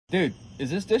Dude, is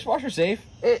this dishwasher safe?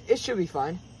 It should be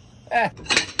fine.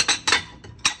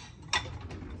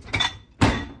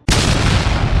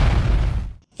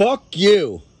 Fuck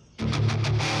you.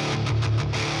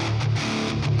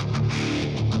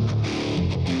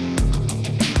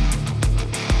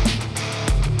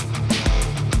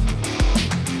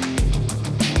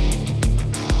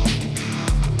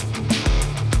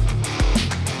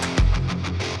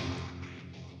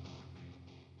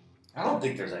 I don't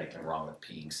think there's anything wrong with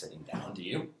peeing sitting down, do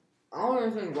you? I don't know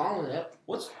anything wrong with it.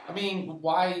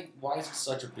 Why is it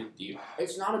such a big deal?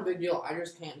 It's not a big deal. I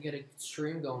just can't get a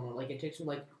stream going. Like, it takes me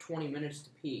like 20 minutes to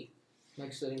pee.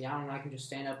 Like, sitting down, and I can just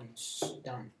stand up and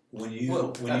done. When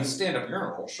you stand up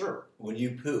urinal, sure. When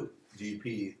you poop, do you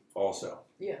pee also?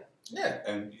 Yeah. Yeah.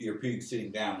 And you're peeing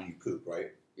sitting down and you poop,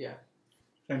 right? Yeah.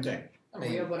 Same thing. I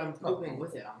mean, yeah, but I'm pooping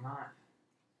with it. I'm not.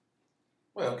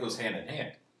 Well, it goes hand in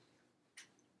hand.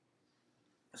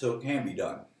 So it can be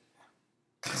done.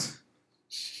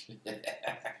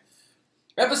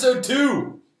 Episode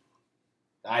 2.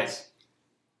 Nice.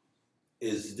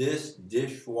 Is this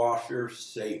dishwasher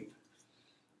safe?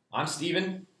 I'm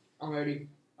Steven. I'm ready.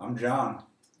 I'm John.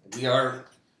 We are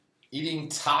eating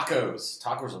tacos.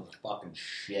 Tacos are the fucking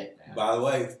shit, man. By the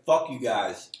way, fuck you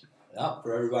guys. Yep.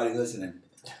 For everybody listening.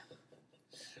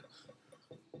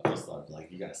 I just thought,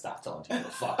 you gotta stop telling people to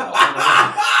fuck up.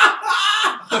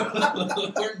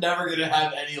 We're never gonna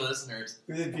have any listeners.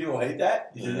 You think people hate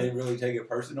that? Do they really take it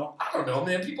personal? I don't know,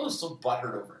 man. People are so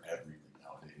butthurt over everything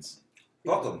nowadays.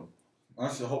 Fuck them.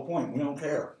 That's the whole point. We don't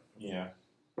care. Yeah.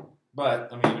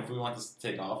 But, I mean, if we want this to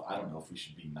take off, I don't know if we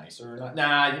should be nicer or not.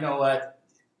 Nah, you know what?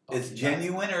 It's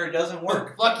genuine or it doesn't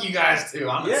work. Fuck you guys, too.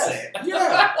 I'm going to say it.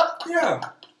 Yeah. Yeah.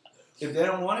 If they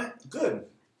don't want it, good.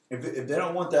 If they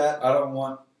don't want that, I don't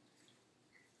want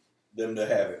them to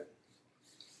have it.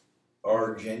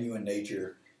 Our genuine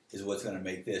nature is what's going to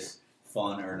make this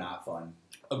fun or not fun.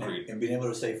 Agreed. And being able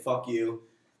to say fuck you,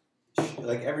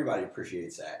 like everybody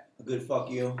appreciates that. A good fuck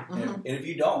you. Mm-hmm. And if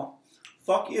you don't,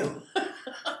 fuck you.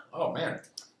 Oh, man.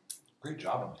 Great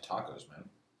job on the tacos,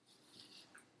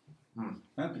 man.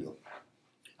 Thank you.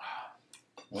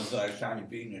 When's the last time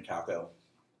you've eaten a taco?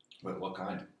 Wait, what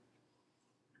kind?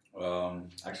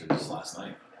 Actually, just last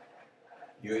night.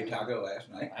 You ate taco last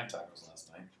night? I had tacos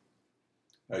last night.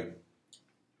 Like,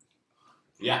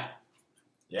 Yeah.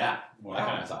 Yeah. wow. That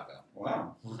kind of taco.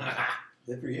 Wow.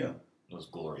 Good for you. It was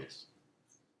glorious.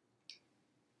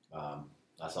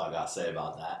 That's all I got to say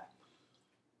about that.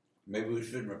 Maybe we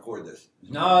shouldn't record this.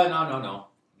 No.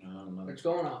 It's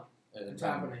going up. It's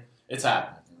happening. It's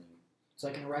happening. It's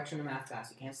like an erection in math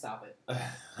class. You can't stop it.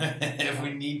 If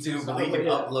we need to, It's but not we can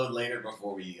rated. upload later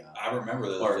before we... I remember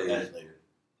those or days. edit later.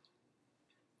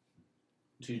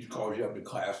 Teacher calls you up to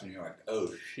class and you're like,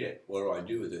 oh shit, what do I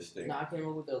do with this thing? No, I came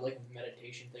up with a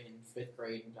meditation thing in 5th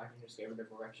grade, and I can just get rid of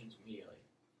erections immediately.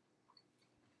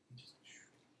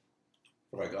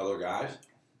 For like other guys,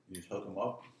 you just hook them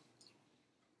up.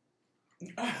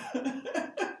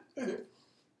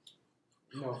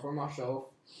 No, for myself,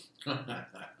 I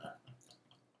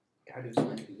do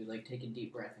something. You like take a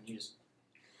deep breath and you just,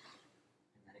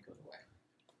 and then it goes away.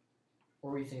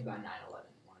 What were you thinking about 9/11?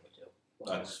 One of the two.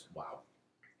 That's wow.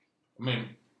 I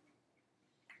mean,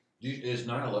 is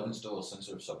 9/11 still a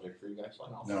sensitive subject for you guys?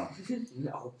 Like, No.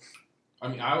 No. I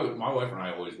mean, my wife and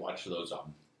I always watch those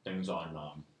things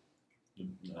on the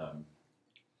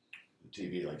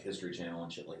TV, like History Channel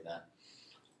and shit like that,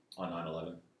 on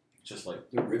 9/11. Just like,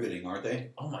 They're riveting, aren't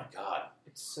they? oh my god.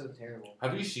 It's so terrible.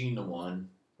 Have you seen the one,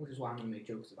 Which is why I'm gonna make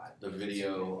jokes about it. the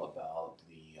video about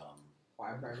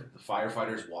Firefighter. the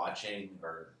firefighters watching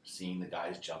or seeing the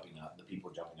guys jumping out, the people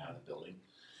jumping out of the building?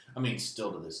 I mean,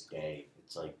 still to this day,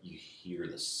 it's like you hear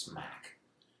the smack,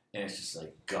 and it's just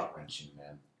like gut wrenching,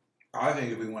 man. I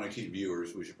think if we want to keep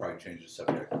viewers, we should probably change the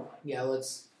subject. Yeah,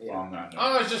 let's. Yeah. On that note.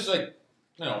 Oh, it's just like,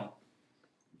 you know,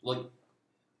 like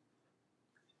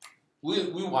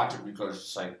we watch it because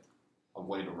it's like a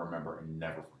way to remember and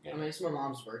never forget. I mean, it's my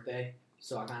mom's birthday,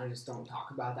 so I kind of just don't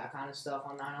talk about that kind of stuff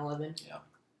on 9/11. Yeah.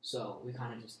 So we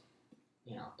kind of just,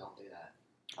 don't do that.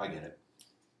 I get it.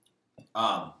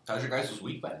 How's your guys'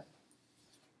 week been?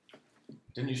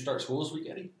 Didn't you start school this week,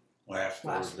 Eddie? Last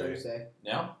Thursday.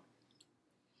 Yeah.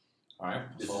 All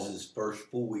right. This So, is his first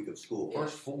full week of school.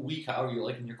 first full week. How are you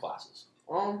liking your classes?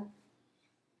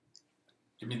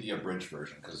 Give me the abridged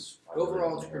version, because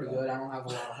Overall, it's pretty good. I don't have a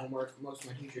lot of homework. Most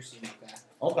of my teachers seem okay.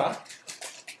 Okay.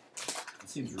 It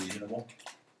seems reasonable.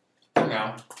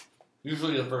 Now,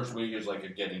 usually the first week is like a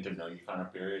getting to know you kind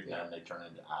of period, and then they turn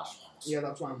into assholes. Yeah,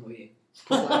 that's why I'm waiting.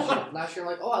 Last year,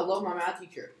 I'm like, oh, I love my math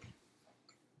teacher.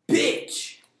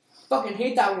 Bitch! Fucking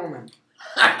hate that woman.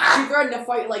 She threatened to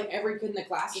fight like every kid in the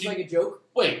class. It's like a joke.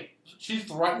 Wait, she's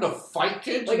threatened to fight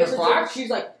kids Like in it's the a joke. class? She's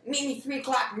like, meet me 3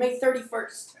 o'clock, May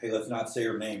 31st. Hey, let's not say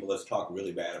her name, but let's talk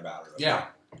really bad about her. Okay? Yeah.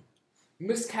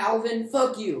 Miss Calvin,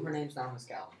 fuck you. Her name's not Miss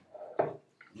Calvin.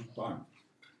 Fine.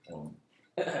 Well,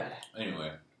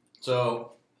 anyway,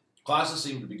 so classes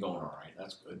seem to be going all right.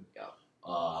 That's good.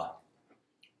 Yeah.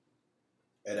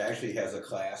 It actually has a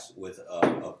class with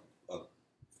a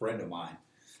friend of mine.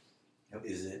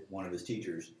 Is it one of his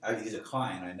teachers? He's a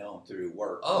client. I know him through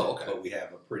work. Oh, okay. But we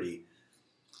have a pretty,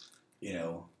 I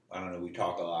don't know. We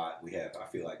talk a lot. I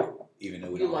feel like, even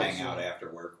though we don't hang out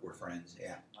after work, we're friends.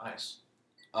 Yeah. Nice.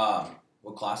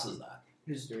 What class is that?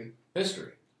 History.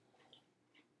 History.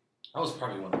 That was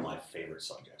probably one of my favorite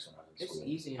subjects when I was in It's school.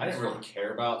 easy. I didn't really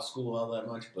care about school all that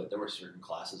much, but there were certain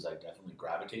classes I definitely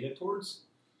gravitated towards.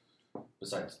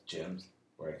 Besides gyms,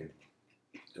 where I could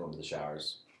go into the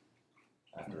showers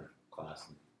after class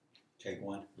and Take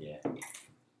one. yeah,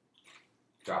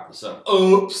 drop the soap.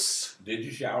 Oops. Did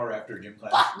you shower after gym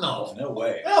class? Fuck no. No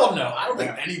way. Hell no. I don't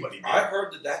think anybody did. I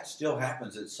heard that still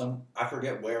happens at I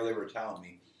forget where they were telling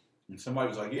me. And somebody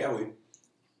was like, yeah,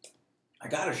 I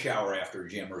got a shower after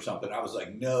gym or something. I was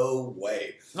like, no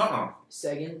way. Uh-uh.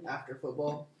 Second after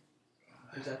football.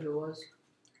 Is that who it was?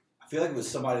 I feel like it was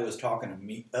somebody that was talking to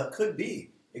me. Could be.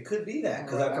 It could be that,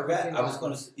 because Right, I forgot. everything I was got-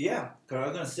 going to, because I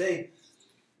was going to say,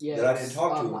 Yeah, that I didn't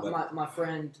talk to him, my, but- my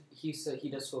friend, he said he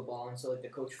does football, and so like the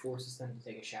coach forces them to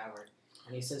take a shower,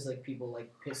 and he says like people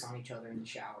like piss on each other in the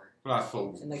shower,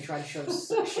 and they try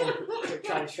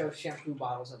to shove shampoo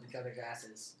bottles up each other's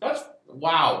asses. That's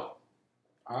wow.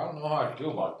 I don't know how I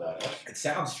feel about that. it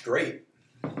sounds straight.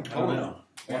 I don't know.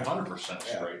 100% Yeah.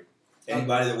 straight.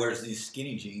 Anybody that wears these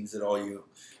skinny jeans that all you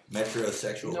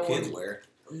metrosexual No kids one- wear.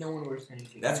 No one wears any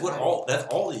jeans. That's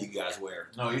all of you guys wear.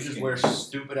 No, you just Skinny wear jeans.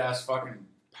 stupid ass fucking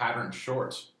patterned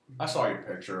shorts. I saw your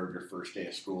picture of your first day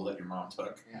of school that your mom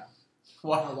took. Yeah.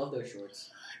 What? I love those shorts.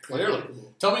 Clearly.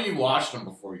 Cool. Tell me you washed them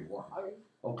before you wore them.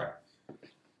 Okay.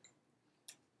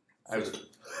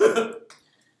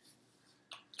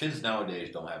 Kids nowadays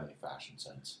don't have any fashion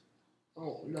sense.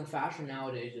 Oh, the fashion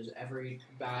nowadays is every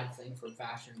bad thing from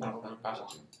fashion. bottled up into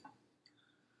one.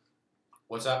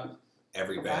 What's that?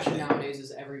 Every bad Fashion thing. nowadays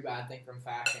is every bad thing from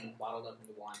fashion bottled up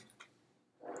into one.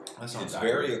 That sounds It's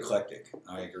accurate. very eclectic.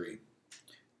 I agree.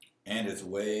 And it's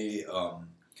way,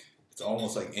 it's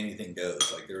almost like anything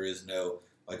goes. Like there is no,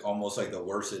 like almost like the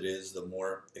worse it is, the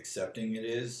more accepting it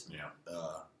is. Yeah.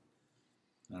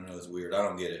 I don't know, it's weird. I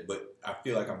don't get it. But I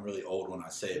feel like I'm really old when I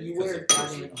say it You because wear of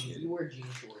course you don't get you wear jean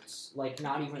shorts, like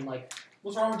not even like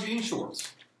What's wrong with jean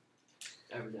shorts?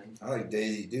 everything. I like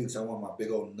Daisy Dukes. I want my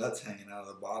big old nuts hanging out of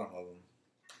the bottom of them.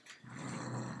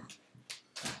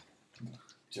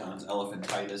 John's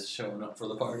elephantitis showing up for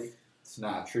the party. It's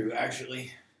not true,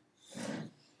 actually.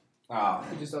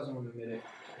 He just doesn't want to admit it.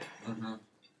 Mm-hmm.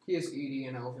 He has ED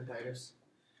and elephantitis.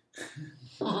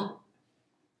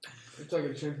 It's like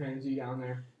a chimpanzee down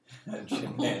there.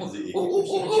 Chimpanzee.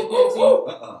 Chimpanzee.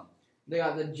 Uh-uh. They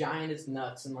got the giantest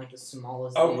nuts and like the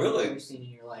smallest Oh, dick really? you've ever seen in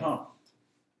your life. Huh.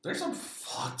 There's some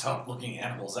fucked up looking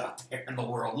animals out there in the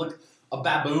world. Look, a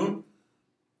baboon.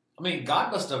 I mean,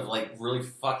 God must have like really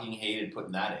fucking hated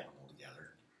putting that animal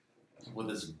together with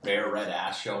his bare red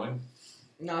ass showing.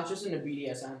 No, it's just in a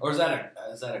BDSM. Or is that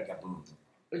a gaboon?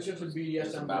 It's just a It's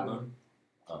BDSM a baboon. baboon?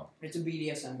 Oh. It's a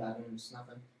BDSM baboon. It's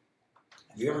nothing.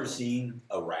 Have you ever seen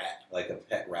a rat, like a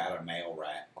pet rat, a male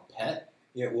rat? A pet?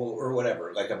 Yeah, well, or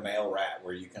whatever, like a male rat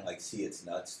where you can like see its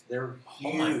nuts. They're Oh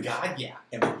huge my god, yeah.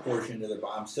 in proportion to their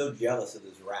body. I'm so jealous of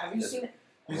this rat. Have you This seen it?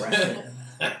 rat.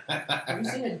 Have you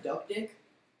seen a duck dick?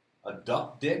 A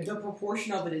duck dick? The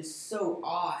proportion of it is so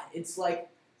odd. It's like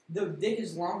the dick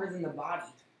is longer than the body.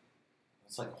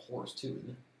 It's like a horse too,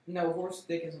 isn't it? No, horse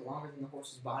dick isn't longer than the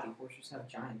horse's body. Horses have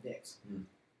giant dicks.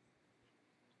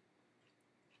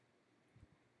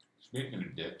 Speaking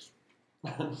of dicks.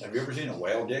 Have you ever seen a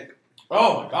whale dick?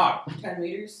 Oh my god. 10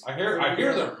 meters? I hear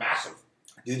they're massive.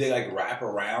 Do they like wrap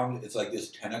around? It's like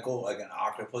this tentacle, like an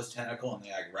octopus tentacle, and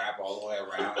they like wrap all the way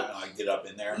around and like get up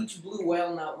in there. Each blue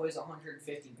whale nut weighs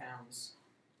 150 pounds.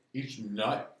 Each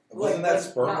nut. Wasn't that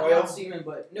sperm not, whale? Not semen,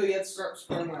 but no, yeah, it's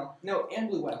sperm whale. No, and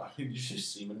blue whale. Did you say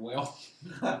semen whale?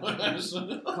 Cum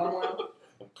whale,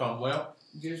 Cum whale?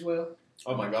 juice whale.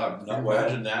 Oh my god. Nut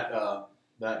Imagine that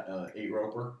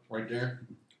 8-roper right there.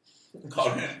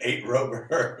 Called an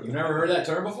 8-roper. You've never heard that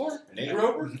term before? An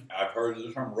 8-roper? I've heard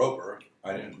the term roper.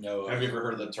 I didn't know. Have you ever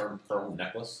heard the term pearl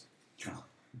necklace?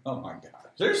 Oh my god.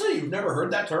 Seriously, you've never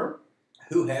heard that term?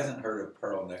 Who hasn't heard of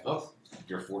pearl necklace? Oh,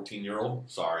 you're a 14-year-old?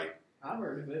 Sorry. I've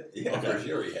heard of it. Yeah, Okay. for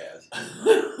sure he has.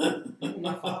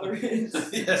 My father is.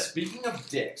 Yeah, speaking of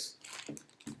dicks,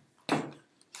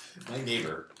 My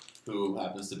neighbor, who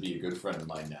happens to be a good friend of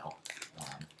mine now,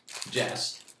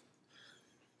 Jess,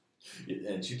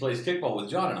 and she plays kickball with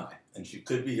John and I. And she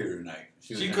could be here tonight.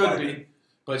 She could be,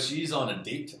 but she's on a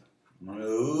date tonight.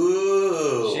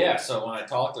 Ooh. Yeah, so when I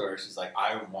talked to her, she's like,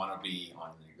 I want to be on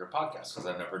your podcast because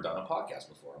I've never done a podcast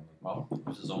before. I'm like, well,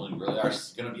 this is only really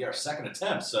going to be our second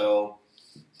attempt, so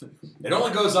it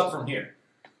only goes up from here.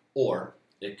 Or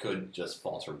it could just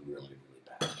falter really, really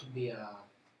bad. It could be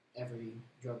every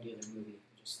drug dealer movie.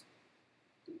 Just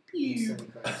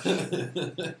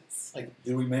It's like,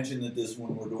 did we mention that this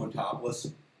one we're doing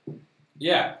topless?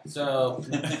 yeah, so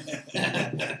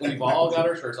we've all got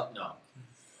our shirts up. No.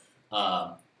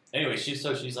 Anyway, she's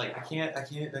like, I can't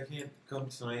come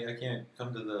tonight. I can't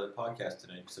come to the podcast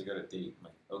tonight because I got a date. I'm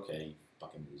like, okay, you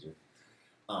fucking loser.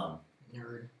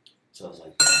 Nerd. So I was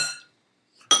like,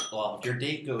 well, if your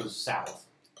date goes south,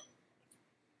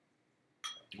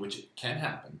 which can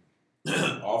happen,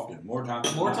 Often, more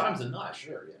times than not,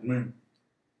 sure. Yeah. I mean,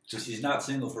 she's not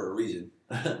single for a reason.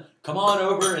 Come on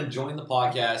over and join the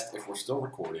podcast if we're still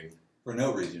recording. For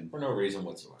no reason. For no reason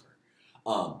whatsoever.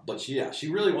 But she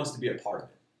really wants to be a part of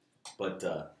it. But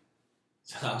so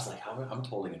I was like, I'm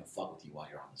totally gonna fuck with you while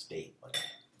you're on this date. Like,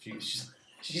 she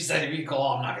said, if you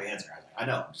call, I'm not gonna answer. I was like, I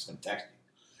know, I'm just gonna text you.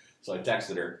 So I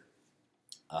texted her.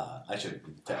 I should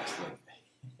text like,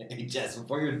 hey Jess,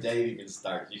 before your date even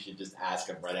starts, you should just ask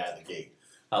him right out of the gate,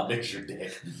 how big's your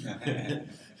dick?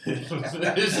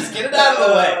 Just get it out of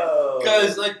the way,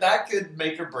 because like that could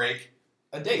make or break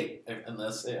a date.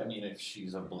 Unless, I mean, if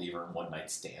she's a believer in one night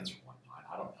stands or whatnot,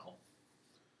 I don't know.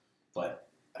 But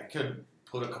I could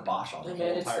put a kibosh on the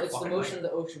whole entire it's the fucking motion night.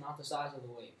 of the ocean, not the size of the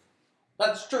wave.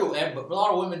 That's true, but a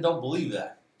lot of women don't believe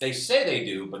that. They say they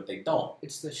do, but they don't.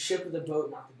 It's the ship of the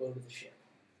boat, not the boat of the ship.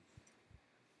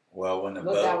 Well, when the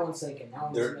Let boat, that one sink in. That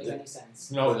one doesn't make any sense.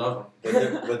 No, no.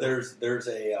 but there's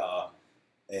a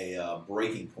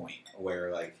breaking point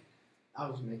where like, I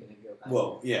was making a joke.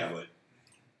 well, yeah, but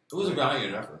It was a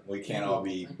valiant effort. we can't all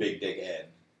be Big Dick Ed.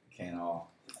 Can't all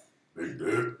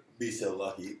be so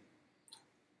lucky.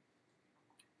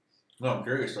 No, I'm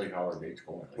curious like how our date's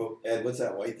going. Like, Well, Ed, what's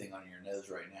that white thing on your nose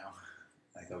right now?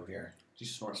 Like over here. did you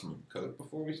snort some coke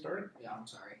before we started? Yeah, I'm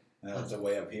sorry. No, it's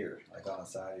way up here, like on the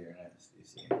side of your nose. Do you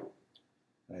see it? Oh,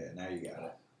 yeah, now you got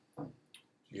it.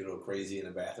 You get a little crazy in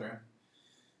the bathroom.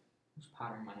 It's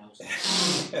powdering my nose.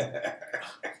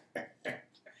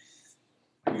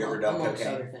 Have you ever done Amongst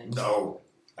other cocaine? things. No.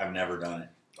 I've never done it.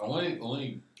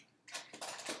 Only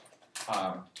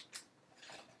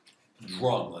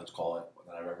drug, let's call it,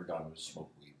 that I've ever done was smoke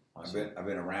weed. I've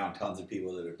been around tons of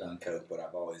people that have done coke, but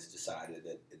I've always decided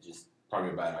that it just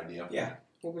Probably a bad idea. yeah.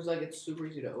 Well, because like it's super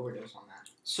easy to overdose on that.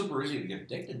 Super easy to get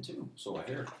addicted to, so I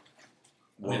hear. I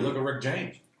Well, mean, look at Rick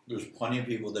James. There's plenty of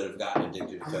people that have gotten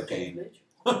addicted to I'm a cocaine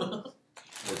bitch.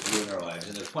 that's ruined their lives,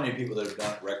 and there's plenty of people that have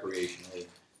done it recreationally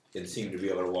and seem to be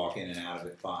able to walk in and out of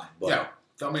it fine. But, Yeah,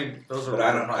 I mean, those are. but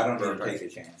I don't even take a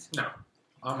chance. No,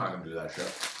 I'm not gonna do that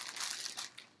shit.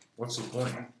 What's the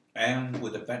point? And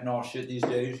with the fentanyl shit these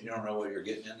days, you don't know what you're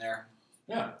getting in there.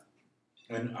 Yeah.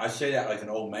 And I say that like an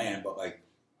old man, but like,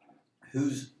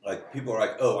 who's like people are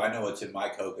like, oh, I know what's in my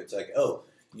coke. It's like, oh,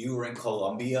 you were in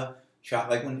Colombia, shot.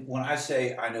 Like when I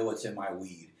say I know what's in my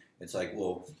weed, it's like,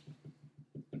 well,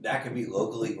 that could be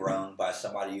locally grown by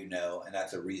somebody you know, and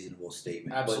that's a reasonable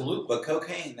statement. Absolutely. But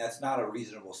cocaine, that's not a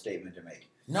reasonable statement to make.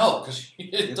 No, because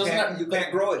it You doesn't. can't, you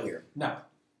can't grow it here. No,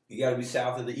 You got to be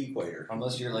south of the equator.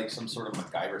 unless you're like some sort of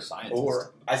MacGyver scientist.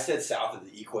 Or I said south of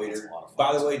the That's equator. a lot of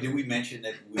By the fun. way, did we mention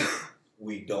that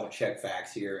we don't check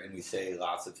facts here and we say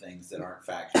lots of things that aren't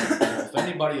factual? If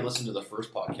anybody listened to the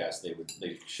first podcast,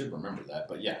 they should remember that.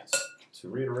 But yes, to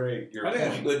reiterate your I think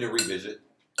it's point. good to revisit.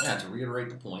 Yeah, to reiterate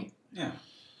the point. Yeah.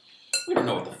 We don't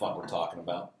know what the fuck we're talking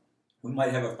about. We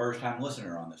might have a first-time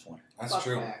listener on this one. That's Fuck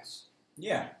true. Facts.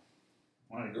 Yeah,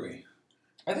 I agree.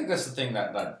 I think that's the thing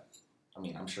that I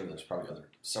mean, I'm sure there's probably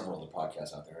several other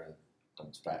podcasts out there that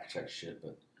don't fact check shit,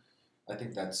 but I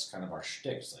think that's kind of our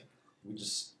shtick. It's like we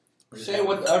just say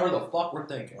whatever the fuck we're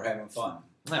thinking. We're having fun.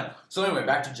 Yeah. So anyway,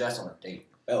 back to Jess on her date.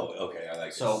 Oh, okay. I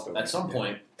like So this. at some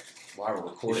point, while we're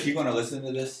Is recording, she going to listen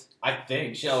to this? I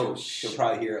think She'll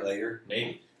probably hear it later.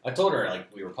 maybe. I told her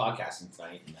like we were podcasting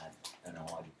tonight, and that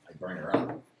I bring her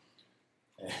up,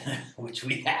 which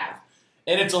we have,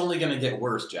 and it's only going to get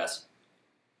worse, Jess.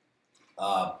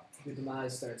 The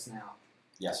demise starts now.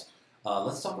 Yes.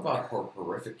 Let's talk about her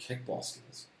horrific kickball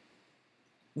skills.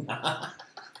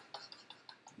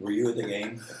 Were you at the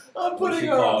game? I'm When she putting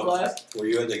her on called- blast. Were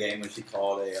you at the game when she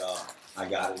called I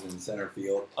got it in center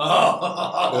field?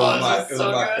 Oh, It was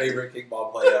my favorite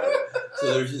kickball play ever.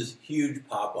 So there's this huge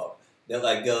pop-up that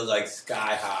like goes like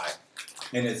sky high,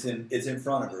 and it's in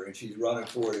front of her, and she's running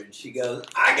for it, and she goes,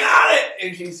 "I got it!"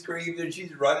 and she screams, and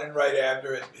she's running right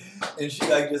after it, and she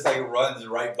like just like runs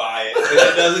right by it, and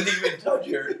it doesn't even touch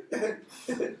her,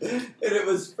 and it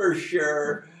was for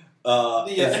sure.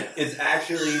 It's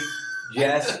actually,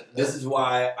 Jess, this is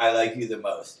why I like you the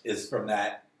most, is from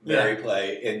that very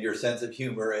play and your sense of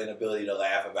humor and ability to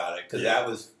laugh about it, because that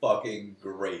was fucking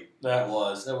great. That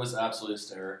was absolutely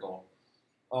hysterical.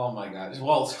 Oh my god.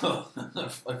 Well, so,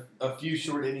 a few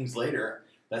short innings later,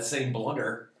 that same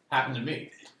blunder happened to me.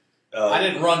 I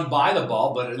didn't run by the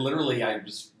ball, but literally I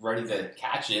was ready to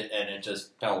catch it, and it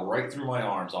just fell right through my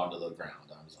arms onto the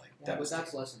ground. I was like, but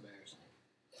that's less embarrassing.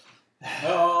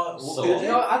 I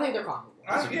think they're comparable.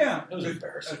 It was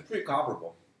embarrassing. It's pretty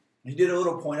comparable. He did a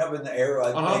little point up in the air,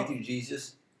 like, thank you,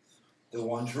 Jesus. The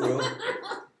one true.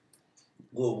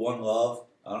 Little one love.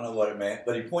 I don't know what it meant,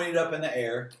 but he pointed up in the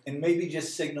air and maybe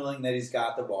just signaling that he's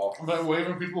got the ball. Like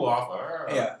waving people off.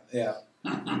 Yeah.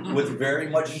 With very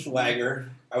much swagger.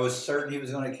 I was certain he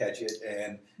was going to catch it,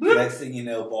 and the next thing you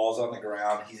know, ball's on the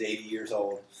ground. He's 80 years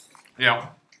old. Yeah.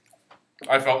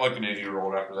 I felt like an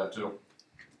 80-year-old after that, too.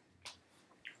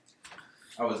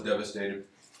 I was devastated.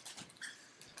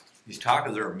 These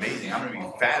tacos are amazing. I'm going to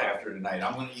be fat after tonight.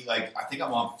 I'm going to eat I think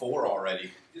I'm on 4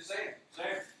 already. Just saying.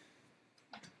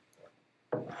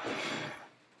 I'm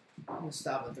going to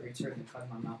stop at 3 turkey cut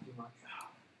my mouth too much.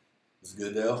 It's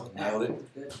good though. Nailed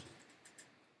it. Good.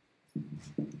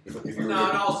 If you In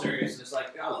all seriousness, I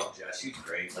love Jess. She's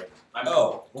great.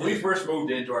 When we first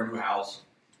moved into our new house,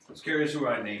 I was curious who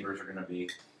our neighbors are going to be.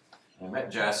 And I met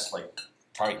Jess,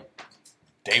 probably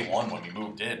day one when we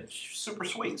moved in. She's super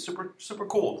sweet, super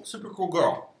cool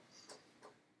girl.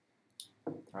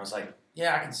 I was like,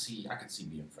 yeah, I can see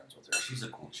being friends with her. She's a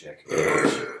cool chick.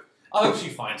 I hope she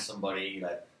finds somebody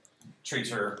that treats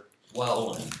her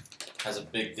well and has a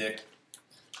big dick.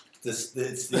 It's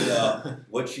the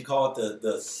what you call it,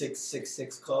 the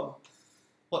 666 club.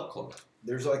 What club?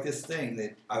 There's this thing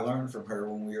that I learned from her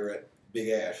when we were at Big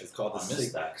Ash. It's called I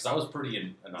missed that because I was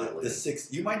pretty annihilated. The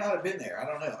 6. You might not have been there. I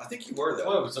don't know. I think you were though.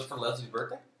 What was it for Leslie's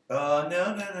birthday? No.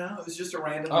 It was just a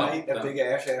random night at Big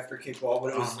Ash after kickball.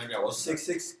 But it was maybe I was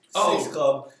 666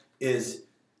 club is.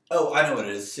 Oh, I know what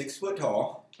it is. 6 foot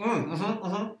tall.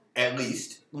 At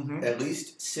least. At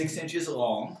least 6 inches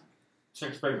long.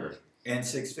 6 figures. And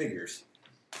 6 figures.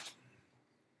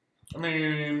 I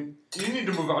mean, you need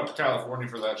to move out to California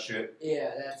for that shit.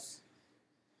 Yeah, that's...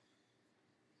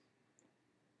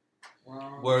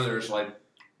 Where there's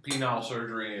penile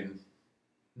surgery and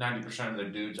 90% of the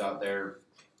dudes out there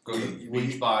go to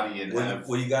Beachbody and have...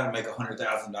 Well, you got to make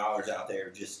 $100,000 out there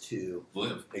just to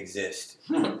live. Exist.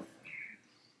 Nah,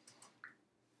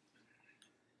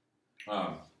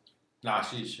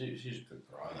 she's a good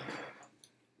girl. I like her.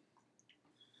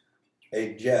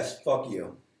 Hey, Jess, fuck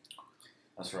you.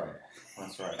 That's right.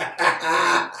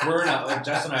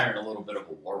 Jess and I are in a little bit of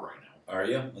a war right now. Are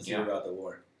you? Let's hear about the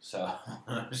war. So,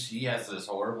 she has this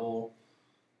horrible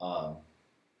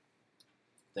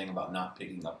thing about not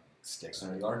picking up sticks in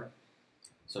her yard.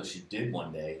 So she did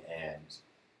one day, and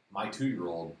my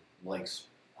 2-year-old likes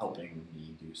helping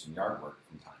me do some yard work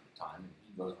from time to time. And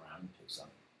he goes around and picks up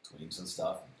twigs and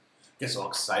stuff, and gets all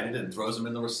excited and throws them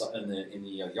in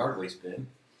the yard waste bin.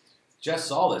 Jess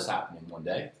saw this happening one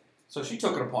day, so she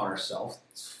took it upon herself,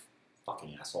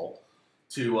 fucking asshole,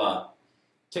 to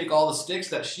take all the sticks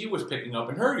that she was picking up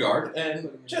in her yard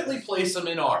and gently place them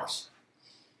in ours.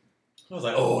 I was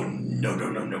like, oh, no.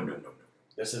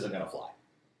 This isn't going to fly.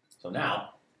 So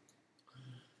now,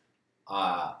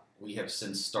 we have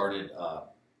since started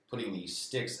putting these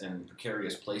sticks in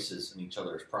precarious places in each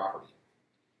other's property.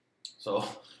 So,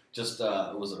 just,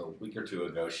 was it a week or 2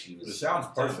 ago, she was... It sounds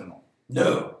personal.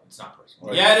 No, it's not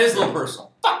personal. Yeah, it is a little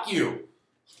personal. Fuck you!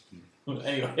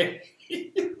 Anyway,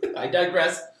 I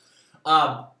digress.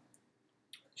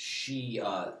 She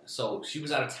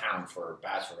was out of town for a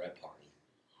bachelorette party.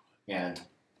 And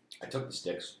I took the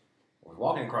sticks, I was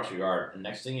walking across the yard, and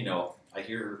next thing you know, I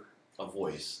hear a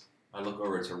voice. I look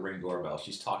over, it's her Ring doorbell.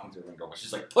 She's talking to her Ring doorbell.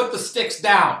 She's like, put the sticks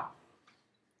down!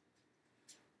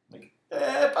 I'm like,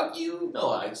 fuck you!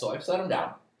 No, so I set them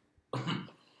down.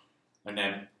 And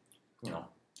then,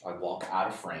 I walk out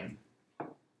of frame,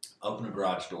 open the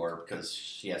garage door because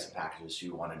she had some packages she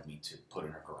wanted me to put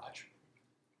in her garage.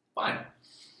 Fine.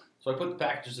 So I put the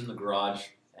packages in the garage,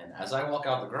 and as I walk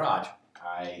out the garage,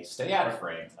 I stay out of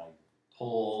frame, and I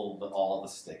pull all the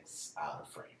sticks out of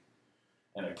frame.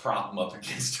 And I prop them up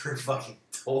against her fucking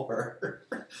door.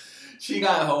 She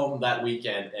got home that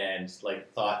weekend and,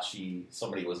 thought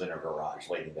somebody was in her garage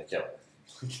waiting to kill her.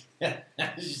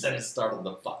 She said it startled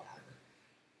the fuck out of her.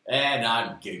 And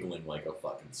I'm giggling like a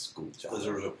fucking school child. Because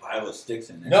there was a pile of sticks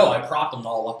in there. No, I propped them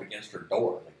all up against her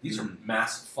door. Like, these are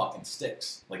massive fucking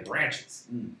sticks. Like branches.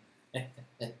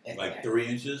 Like 3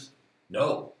 inches?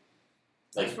 No.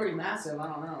 That's pretty massive. I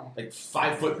don't know. Like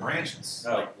 5-foot branches.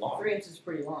 Oh. Like long. 3 inches is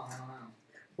pretty long. I don't know.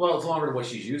 Well, it's longer than what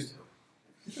she's used to.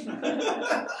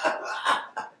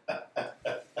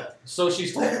 So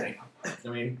she's told me. I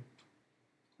mean,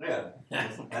 yeah,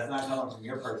 that's not coming from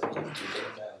your person.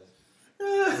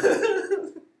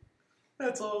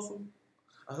 That's awesome.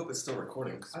 I hope it's still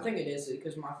recording. I think it is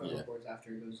because my phone records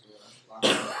after it goes to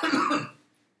the.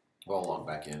 Well, log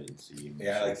back in and see.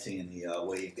 Yeah, I like seeing the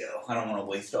wave go. I don't want to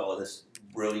waste all of this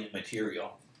brilliant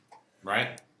material.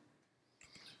 Right?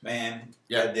 Man,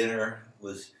 that dinner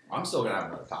was. I'm still gonna have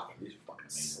another topic. These are fucking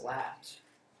amazing. Slapped.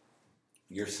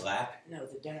 Your slap? No,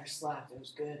 the dinner slapped. It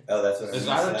was good. Oh, that's what I mean. Is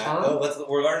that a term? Oh,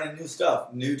 we're learning new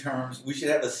stuff, new terms. We should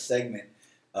have a segment.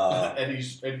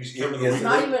 Eddie's term of the yes, week.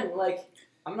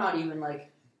 I'm not even like.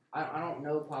 I don't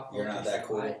know pop culture. You're not that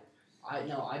cool.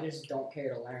 I just don't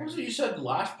care to learn. What was it you said the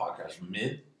last podcast?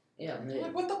 Mid? Yeah, mid.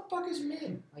 Like, what the fuck is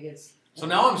mid? Like it's. So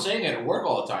now I'm saying it at work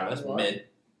all the time. That's What? mid.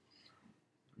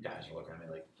 You guys are looking at me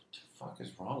like, what the fuck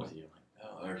is wrong with you? Like,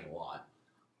 oh, there's a lot.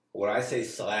 When I say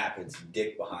slap, it's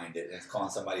dick behind it, and it's calling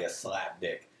somebody a slap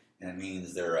dick, and it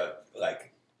means they're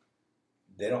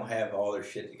they don't have all their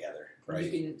shit together, right?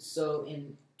 You can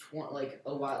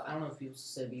a while. I don't know if people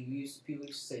used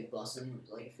to say bussin',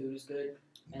 like if food is good.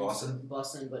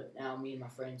 Bussin', but now me and my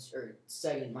friends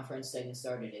my friend Sagan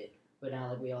started it, but now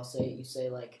like we all say it. You say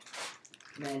like,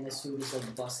 man, this food is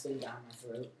like busting down my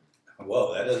throat.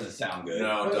 Whoa, that doesn't sound good.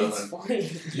 No, it It's doesn't. funny.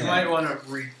 You might want to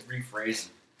rephrase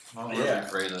it.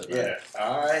 Rephrase it. Yeah.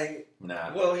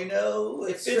 Nah. Well,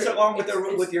 it fits along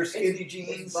with your skinny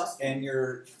jeans and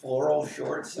your floral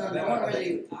shorts. No one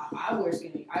really. I wear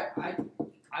skinny.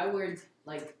 I wear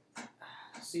like.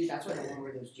 See, that's why I don't want to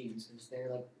wear those jeans because they're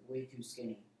like way too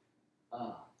skinny.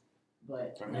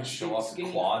 But I'm gonna show off the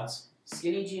quads.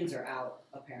 Skinny jeans are out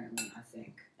apparently. I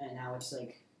think, and now it's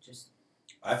like just.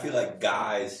 I feel like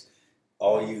guys,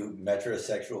 all you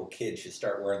metrosexual kids should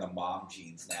start wearing the mom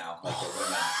jeans now, like the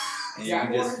women.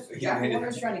 Jack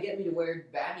Warner's trying to get me to wear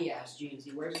baggy ass jeans.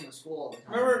 He wears them to school all the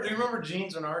time. Do you remember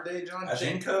jeans in our day, John?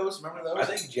 Jinkos, remember those? I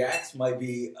think Jack's might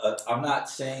be. I'm not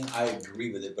saying I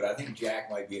agree with it, but I think Jack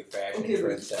might be a fashion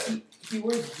trendsetter. He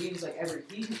wears jeans like every.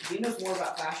 He knows more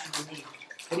about fashion than me,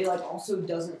 but he like also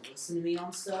doesn't listen to me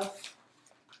on stuff.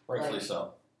 Rightfully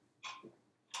so.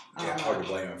 Yeah, hard to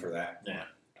blame him for that. Yeah.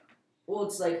 Well,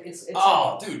 it's like it's.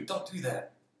 Oh, dude, don't do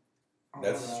that.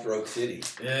 That's Stroke City.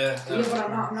 Yeah. Yeah, but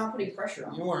I'm not putting pressure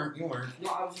on. You weren't.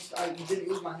 No, you didn't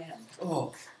move my hand.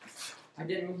 Oh. I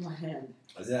didn't move my hand.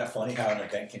 Isn't that funny how an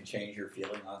event can change your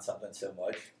feeling on something so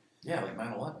much? Yeah, like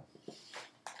 9/11.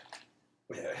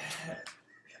 Yeah.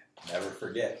 Never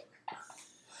forget.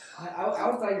 I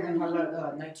thought you were going to talk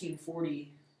about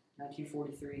 1940,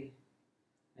 1943,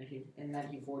 in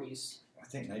 1940s. I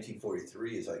think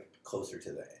 1943 is like closer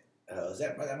to that.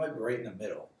 That might be right in the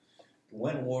middle.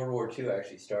 When World War II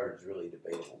actually started is really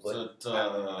debatable. But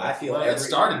I feel it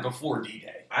started before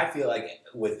D-Day. I feel like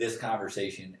with this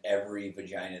conversation, every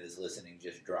vagina that's listening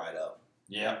just dried up.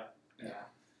 Yeah. Yeah.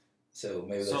 So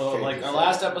maybe. So like our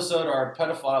last episode, our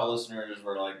pedophile listeners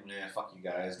were like, "Nah, fuck you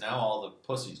guys." Now all the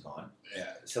pussy's gone.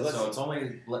 Yeah. So it's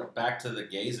only back to the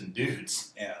gays and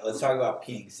dudes. Yeah. Let's talk about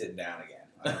peeing sitting down again.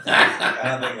 I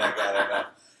don't think that got enough.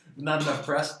 Not enough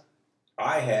press.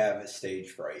 I have stage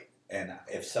fright. And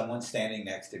if someone's standing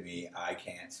next to me, I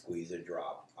can't squeeze a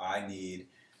drop. I need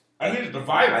a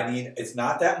divider. It's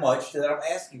not that much that I'm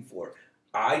asking for.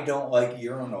 I don't like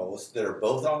urinals that are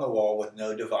both on the wall with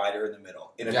no divider in the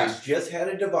middle. And if they just had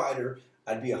a divider,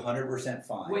 I'd be 100%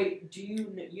 fine. Wait, do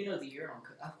you know the urinal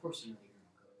code? Of course you know the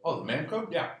urinal code. Oh, the man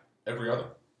code? Yeah. Every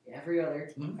other. Every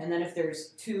other. Mm-hmm. And then if there's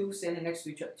two standing next to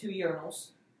each other, 2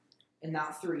 urinals, and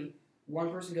not 3,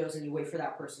 one person goes and you wait for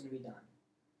that person to be done.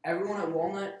 Everyone at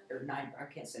Walnut, or 9, I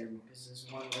can't say everyone because there's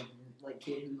one like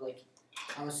kid who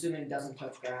I'm assuming doesn't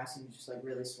touch grass and just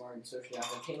really smart and socially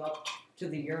awkward, came up to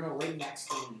the urinal right next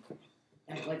to me.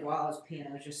 And while I was peeing,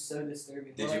 it was just so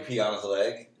disturbing. Did you pee on his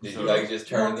leg? Did you just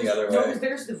turn the other way? No, because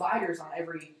there's dividers on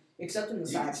every, except in the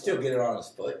side. You can still get it on his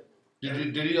foot.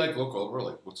 Did he look over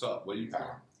what's up? What are you doing?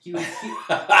 He was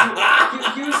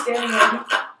standing there.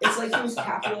 It's like he was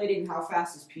calculating how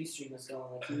fast his pee stream was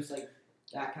going. He was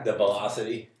that kind of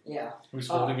velocity. Yeah. He was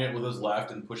holding it with his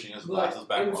left and pushing his glasses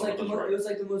back. It was it was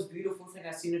the most beautiful thing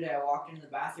I've seen today. I walked into the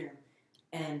bathroom,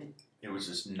 and it was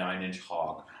this 9-inch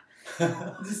hog.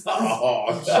 this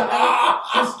giant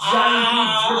dude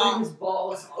dripping his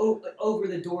balls over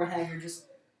the door hanger, just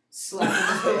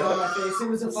slapping the on my face. It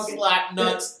was a fucking slap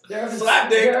nuts. They're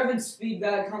having speed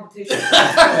bag competition.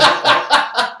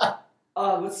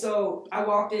 But so I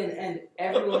walked in and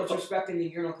everyone was respecting the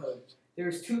urinal code.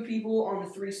 There's 2 people on the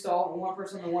 3 stall and 1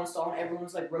 person on the 1 stall, and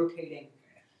everyone's like rotating.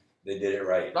 They did it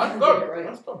right. That's They good. did it right.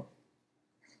 That's good.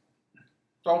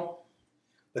 So,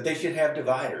 But they should have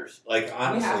dividers. Like,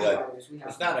 honestly, like,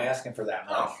 it's not asking for that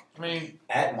much. I mean,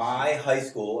 At my high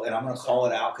school, and I'm going to call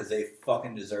it out because they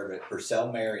fucking deserve it,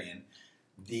 Purcell Marion,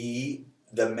 the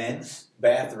men's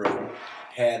bathroom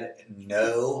had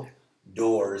no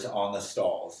doors on the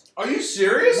stalls. are you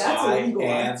serious? That's I illegal.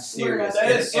 am serious.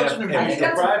 That is such an And I think invasion of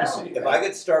that's a privacy. felony. if I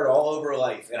could start all over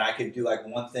life and I could do like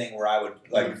one thing where I would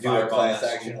like do a Fireball class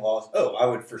that action laws, I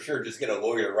would for sure just get a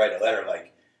lawyer to write a letter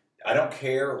like, I don't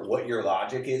care what your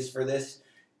logic is for this,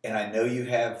 and I know you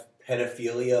have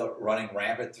pedophilia running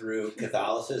rampant through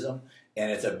Catholicism,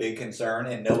 and it's a big concern,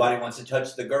 and nobody wants to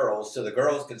touch the girls, so the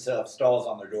girls can set up stalls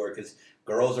on their door because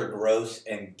girls are gross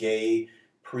and gay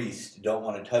priests don't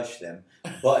want to touch them.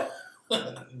 But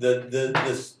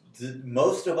the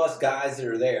most of us guys that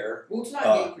are there, Well, it's not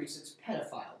gay priest, it's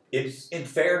pedophile. it's in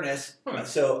fairness.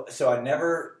 So I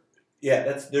never. Yeah,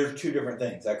 there's 2 different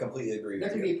things. I completely agree There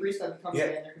with can you. be a priest that becomes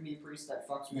gay, and there can be a priest that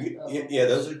fucks with. Yeah,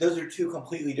 those are 2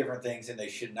 completely different things, and they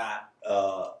should not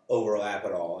overlap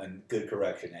at all. And good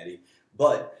correction, Eddie.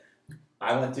 But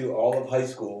I went through all of high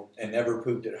school and never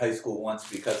pooped at high school once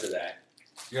because of that.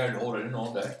 You had to hold it in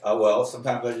all day. Well,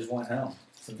 sometimes I just went home.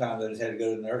 Sometimes I just had to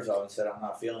go to the nurse office and said I'm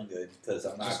not feeling good because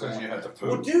I'm not. Just because going. you had to poop.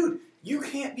 Well, dude, you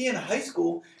can't be in high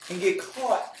school and get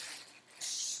caught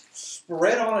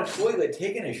spread on a toilet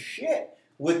taking a shit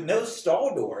with no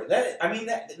stall door.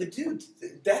 Dude,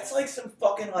 that's like some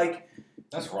fucking like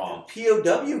That's wrong.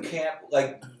 POW camp,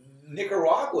 like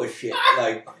Nicaragua shit.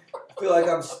 Like I feel like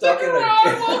I'm stuck in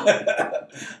a.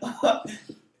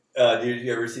 Did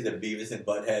you ever see the Beavis and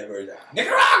Butthead where it's like,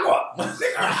 Nicaragua?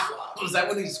 Was that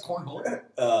when he's cornhole?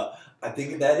 I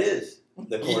think that is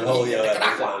the Cornholio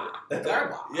episode.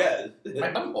 Nicaragua. Yes.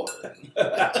 My bumhole.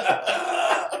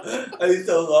 I used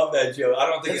to love that show. I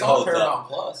don't think It's it on holds up. Paramount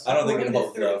Plus. I don't think it According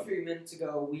holds to up. 33 minutes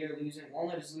ago, we are losing.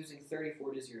 Walnut is losing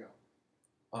 34-0.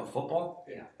 On football?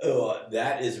 Yeah. Oh,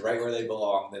 that is right where they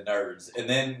belong, the nerds. And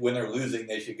then when they're losing,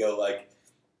 they should go like,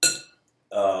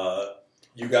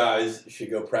 you guys should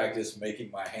go practice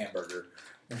making my hamburger.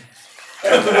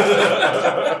 That's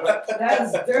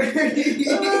dirty.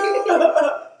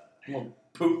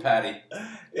 Poop patty.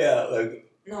 Yeah,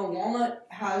 like No, Walnut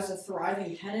has a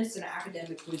thriving tennis and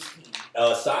academic quiz team.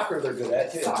 soccer they're good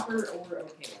at too. Soccer, we're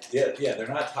okay at. Yeah, they're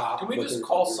not top. Can we but just they're-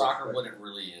 call they're- soccer what it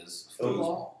really is?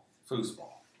 Football. Foosball.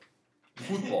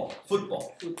 Football.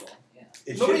 Football, yeah.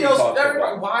 It should Nobody be else. called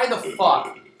Everybody, football. why the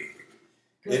fuck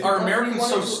If- are Because Americans we so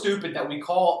wanted to- stupid that we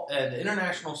call an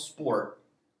international sport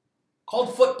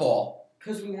called football?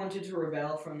 Because we wanted to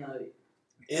rebel from the.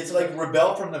 It's like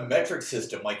rebel from the metric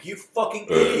system. Like, you fucking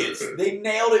idiots. They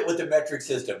nailed it with the metric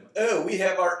system. Oh, we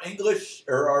have our English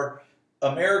or our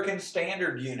American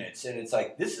standard units. And it's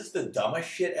like, this is the dumbest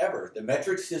shit ever. The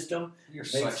metric system You're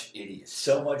makes such idiots.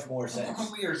 so much more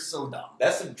sense. We are so dumb.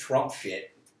 That's some Trump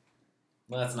shit.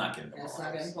 Let's not get into That's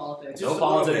not getting politics. politics. Just No a little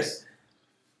politics.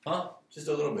 Huh? Just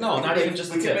a little bit. No, We not can even make-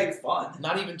 just We the can tip. make fun.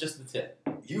 Not even just the tip.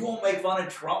 You won't make fun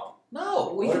of Trump. No.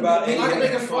 What about we're not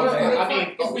anything? making fun of. I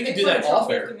mean, if we make can do fun that of Trump, off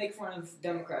we have air. to make fun of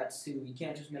Democrats too. You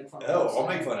can't just make fun of. Oh, both I'll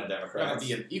make sides. fun of It's Democrats. going to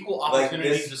be an equal Like opportunity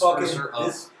this fucking disperser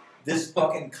of. this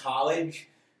fucking college.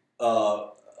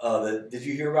 Did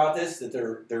you hear about this? That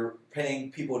they're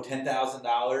paying people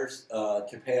 $10,000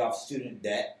 to pay off student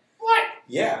debt. What?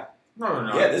 Yeah,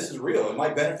 No. yeah. This is real. It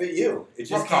might benefit you. It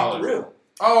just What came college? through.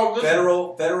 Oh, this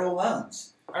Federal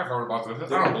loans. I've heard about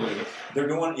this. I don't believe it. They're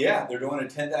doing a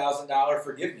 $10,000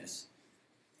 forgiveness.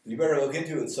 You better look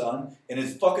into it, son. And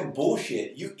it's fucking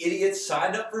bullshit. You idiots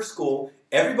signed up for school.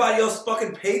 Everybody else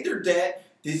fucking paid their debt.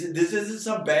 This isn't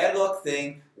some bad luck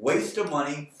thing. Waste of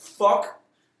money. Fuck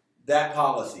that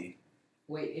policy.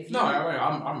 Wait, if you. No, I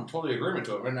mean, I'm totally agreement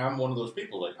to it, and I'm one of those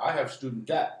people. Like, I have student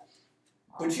debt.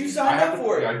 But you I signed have up to,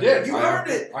 for it. I did. You I have earned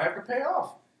to- it. I have to pay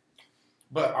off.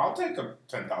 But I'll take a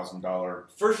 $10,000.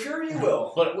 For sure you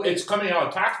will. But Wait. it's coming out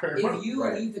of taxpayer money. If you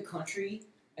Right. leave the country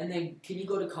and then can you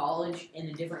go to college in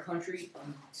a different country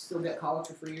and still get college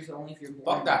for 3 years only if you're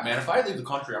born? Fuck that, man. If I leave the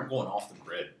country, I'm going off the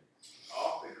grid.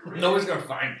 Nobody's gonna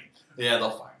find me. Yeah,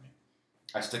 they'll find me.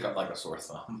 I stick up like a sore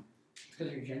thumb,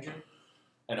 Because you're ginger.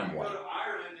 and I'm white.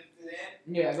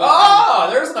 Yeah. Ah,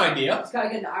 there's an idea. It's gotta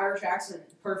get an Irish accent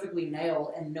perfectly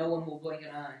nailed, and no one will blink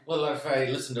an eye. Well, if I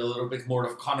listened a little bit more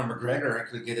of Conor McGregor, I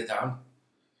could get it down.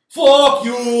 Fuck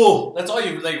you! That's all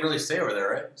they really say over there,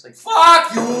 right? It's like,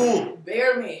 fuck you!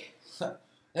 Bear me.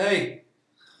 Hey,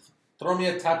 throw me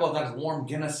a tap of that warm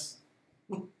Guinness.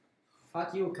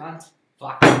 Fuck you, cunt.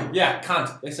 Fuck. Yeah,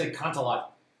 cunt. They say cunt a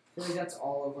lot. I feel like that's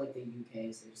all of like the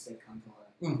UK, so they just say cunt a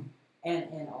lot.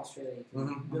 And Australia.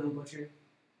 Billy Butcher.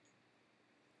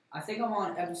 I think I'm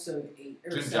on episode 8.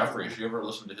 Jim Jeffries, you ever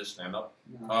listen to his stand-up?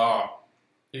 No.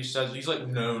 He says he's like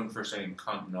known for saying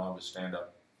cunt in all of his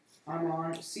stand-up. I'm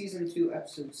on season 2,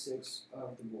 episode 6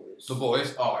 of The Boys. The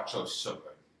Boys? Oh, that show's so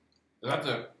good. Is that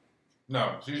the...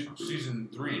 No, season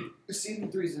 3. Season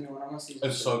 3 is the new one. I'm on season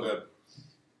It's 2. so good.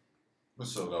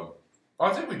 It's so good.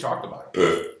 I think we talked about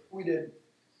it. We did.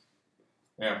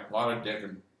 Yeah, a lot of dick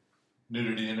and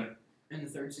nudity in it. In the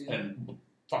 3rd season. And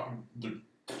fucking... The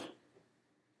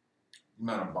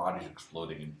amount of bodies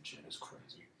exploding and shit is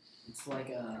crazy. It's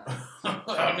like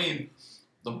I mean,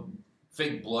 the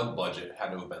fake blood budget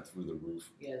had to have been through the roof.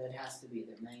 Yeah, that has to be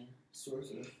their main source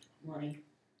of money.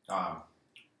 Or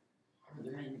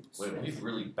their main we've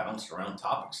really bounced around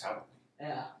topics, haven't we?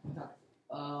 Yeah.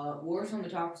 What were some of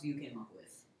the topics you came up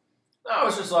with? No,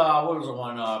 it's just, what was the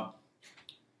one? Talk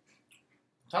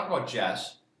about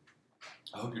Jess.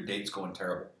 I hope your date's going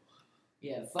terrible.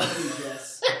 Yeah, fuck you,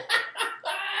 Jess.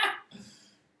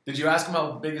 Did you ask him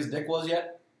how big his dick was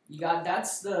yet? You got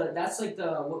that's like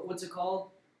the what's it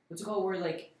called? What's it called? Where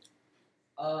like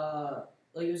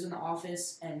he was in the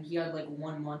office and he had like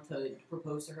 1 month to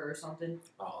propose to her or something.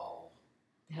 Oh,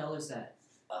 The hell is that?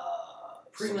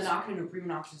 Prima nocta or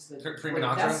prima nocta is the prima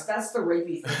nocta? That's the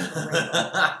rapey thing. For rape.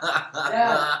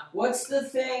 Yeah. What's the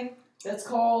thing that's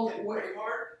called?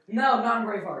 No, not in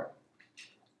Braveheart.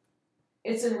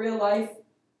 It's in real life.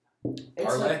 It's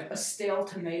Parlay? like a stale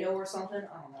tomato or something.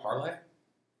 I don't know. Parlay?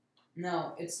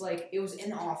 No, it's like it was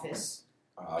in the office,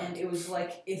 and it was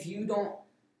like if you don't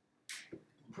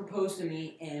propose to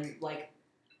me in like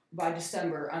by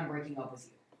December, I'm breaking up with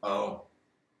you. Oh.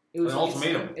 It was An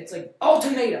ultimatum. It's like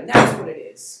ultimatum. That's what it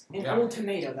is. An Yeah.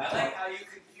 ultimatum. I like how you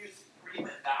confuse prima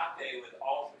nocte with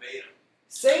ultimatum.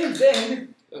 Same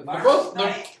thing. They're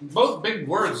both big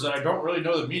words that I don't really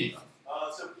know the meaning of.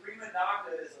 So prima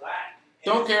nocta is Latin.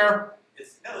 Don't care.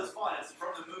 It's fun. It's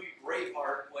from the movie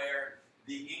Braveheart, where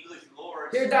the English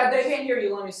lords. Here, Dad, they can't hear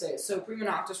you. Let me say it. So prima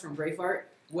nocta's from Braveheart,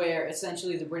 where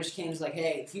essentially the British king's like,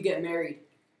 hey, if you get married,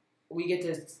 we get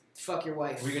to fuck your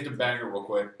wife. We get to bang her real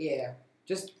quick. Yeah.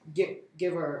 Just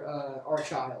give her our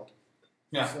child.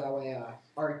 Yeah. So that way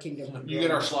our kingdom. You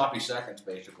get our sloppy seconds,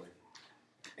 basically.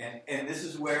 And this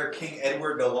is where King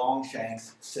Edward the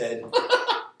Longshanks said,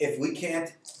 if we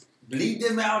can't bleed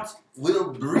them out,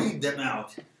 we'll breed them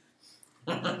out.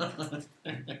 That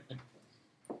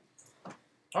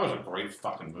was a great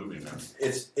fucking movie, man.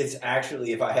 It's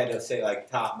actually, if I had to say like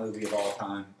top movie of all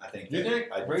time, I think. You think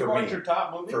for Braveheart's me, your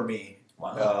top movie? For me,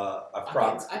 Wow. I've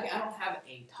probably. I don't have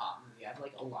a top movie. I have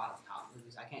like a lot of top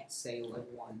movies. I can't say like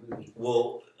one movie.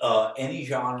 Well, any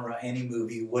genre, any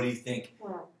movie. What do you think?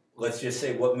 Let's just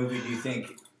say, what movie do you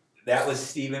think? That was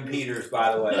Steven Peters,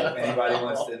 by the way. If anybody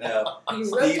wants to know, He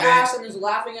ripped ass and is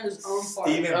laughing at his own fart.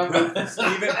 Steven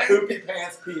Poopy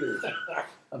Pants Peters.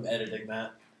 I'm editing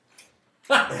that.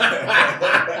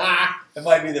 It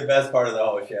might be the best part of the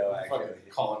whole show, actually. Fucking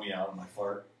calling me out on my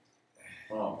fart.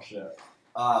 Oh, shit.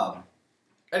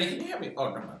 Eddie, can you hear me? Oh,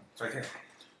 never mind. It's right here.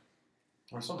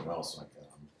 Or something else.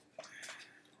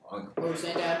 What were you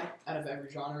saying, Dad? Out of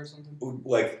every genre or something?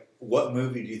 Like, what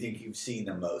movie do you think you've seen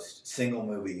the most? Single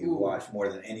movie you've watched more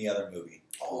than any other movie?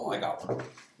 Oh, I got one.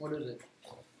 What is it?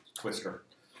 Twister.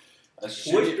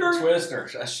 Twister? Twister.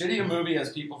 As shitty a movie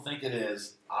as people think it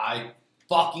is, I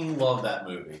fucking love that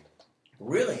movie.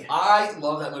 Really? I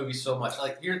love that movie so much.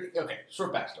 Like, okay,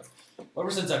 short backstory. Ever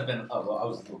since I've been, I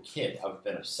was a little kid, I've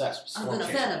been obsessed with storm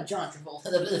chasers. fan of John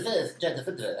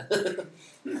Travolta.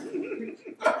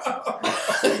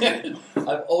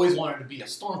 I've always wanted to be a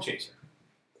storm chaser.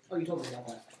 Oh, you told me about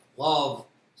that. Love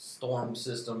storm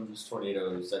systems,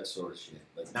 tornadoes, that sort of shit.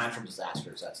 Like natural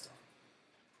disasters, that stuff.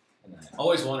 And I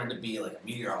always wanted to be like a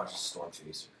meteorologist, storm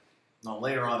chaser. Now,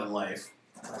 later on in life,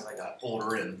 as I got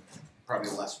older and probably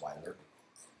less wiser,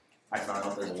 I found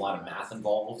out there's a lot of math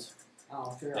involved.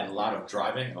 Oh, sure. And a lot of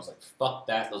driving. I was like, fuck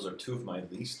that. Those are two of my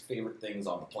least favorite things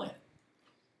on the planet.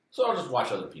 So I'll just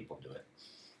watch other people do it.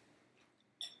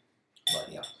 But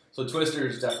yeah. So Twister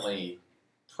is definitely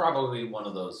probably one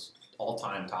of those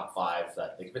all-time top 5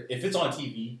 that if it's on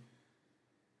TV,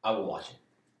 I will watch it.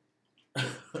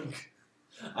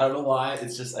 I don't know why.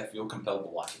 It's just I feel compelled to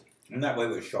watch it. And that way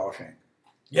with Shawshank.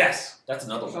 Yes! That's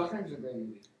another one. Shawshank's a great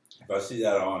movie. If I see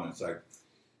that on, it's like,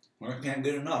 well, I can't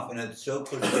get enough. And it's so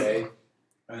cliche.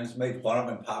 And it's made fun of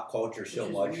in pop culture so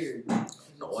Which is much. weird.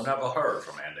 No one ever heard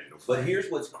from Andy. But here's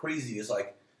what's crazy is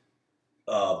like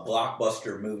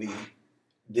blockbuster movie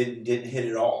didn't hit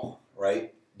it all,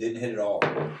 right? Didn't hit it all,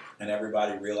 and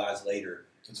everybody realized later.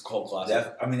 It's a cult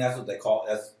classic. That's what they call it.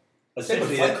 That's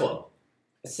essentially Fight Club.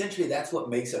 Essentially, that's what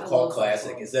makes a I cult love classic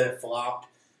Fight Club. is that it flopped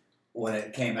when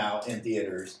it came out in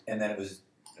theaters, and then it was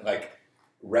like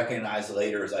recognized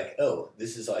later as like, oh,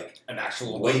 this is like An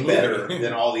actual way movie. better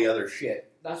than all the other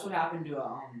shit. That's what happened to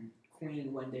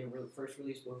Queen when they first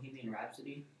released Bohemian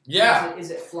Rhapsody. Yeah. Is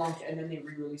it flunked and then they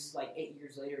re-released like 8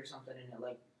 years later or something and it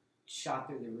like shot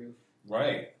through the roof.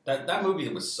 Right. That movie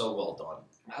was so well done.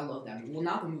 I love that movie. Well,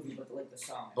 not the movie, but the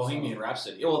song. Bohemian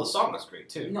Rhapsody. Oh, well, the song was great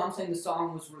too. No, I'm saying the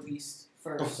song was released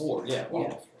first. Before, yeah. Well, Yeah.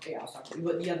 before. Yeah, I was talking.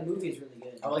 But yeah, the movie is really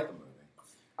good. I like the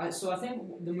movie. So I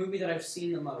think the movie that I've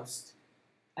seen the most,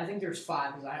 I think there's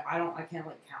 5 because I can't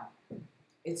like count.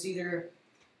 It's either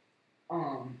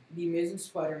The Amazing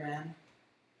Spider-Man,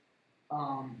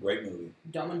 Great movie.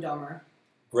 Dumb and Dumber,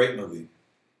 Great movie.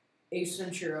 Ace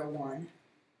Ventura 1,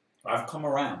 I've come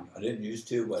around. I didn't used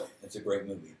to, but it's a great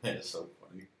movie. It is so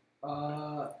funny.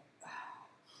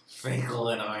 Finkel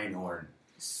and Einhorn.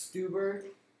 Stuber.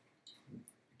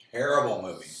 Terrible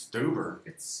movie. Stuber.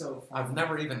 It's so funny. I've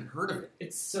never even heard of it.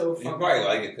 It's so You funny. probably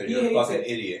like it because He you're a hates fucking it.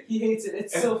 idiot. He hates it.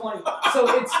 It's so funny. So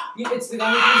it's the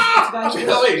guy who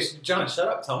plays Wait, John, shut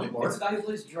up. Tell me more. it's the guy who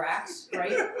plays Drax,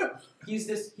 right? He's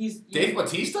Dave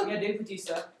Bautista? Yeah, Dave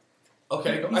Bautista.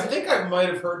 Okay, He's I think I might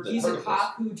have heard this. He's heard a of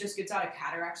cop who just gets out of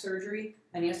cataract surgery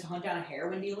and he has to hunt down a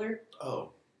heroin dealer. this.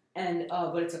 Oh. And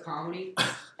but it's a comedy,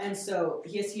 and so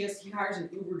he hires an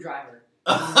Uber driver.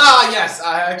 Yes,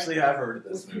 I actually have heard of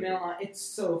this With movie. Kumail, it's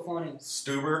so funny.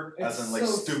 Stuber, as It's in like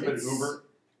so- stupid it's- Uber.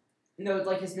 No,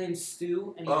 like his name's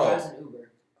Stu, and he Oh. drives an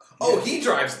Uber. Oh, he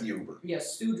drives the Uber. Yeah,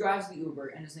 Stu drives the Uber,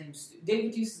 and his name's Stu. Dave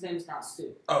Bautista's name is not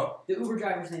Stu. Oh. The Uber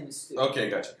driver's name is Stu. Okay,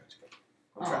 gotcha.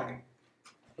 I'm tracking.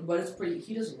 But it's pretty.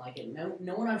 He doesn't like it.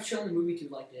 No one I've shown the movie to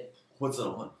liked it. What's it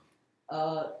on?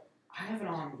 I have it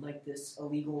on like this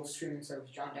illegal streaming service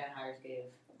John Dan Hires gave.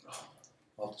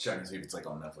 I'll have to check and see if it's like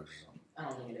on Netflix or something. I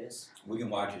don't think it is. We can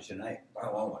watch it tonight. I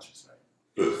don't want to watch it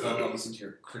tonight. I want to listen to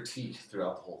your critique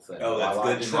throughout the whole thing. Oh, that's While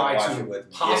I good to try not watch to it with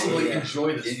me. possibly Yeah.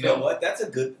 enjoy this You film. know what? That's a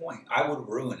good point. I would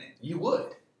ruin it. You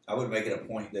would. I would make it a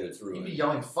point that it's You'd ruined. be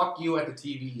yelling "fuck you" at the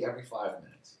TV every 5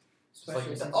 minutes. It's like,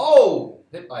 Especially since-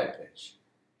 hit by a pitch.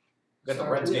 Got the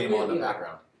Sorry, Reds game on in the yeah.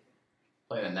 background.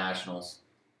 Playing the Nationals.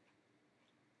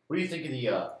 What do you think of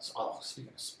the?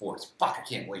 Speaking of sports, fuck! I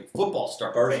can't wait. Football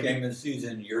starting. First baby. game of the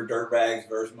season, your dirtbags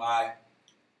versus my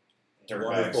Dirtbags.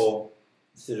 wonderful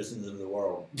citizens of the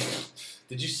world.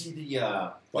 Did you see the?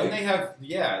 Didn't they have?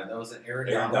 Yeah, that was an Aaron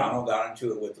Aaron Donald. Donald got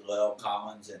into it with Lyle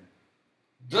Collins, and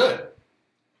Good.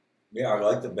 yeah, I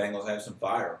like the Bengals have some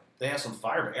fire. They have some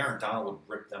fire, but Aaron Donald would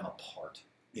rip them apart.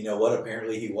 You know what?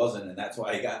 Apparently he wasn't, and that's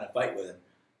why he got in a fight with him.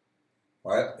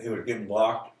 Right? He was getting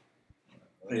blocked.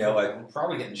 You know, like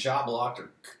Probably getting shot blocked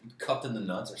or cuffed in the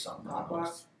nuts or something. Not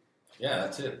blocked. Yeah,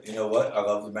 that's it. you know what? I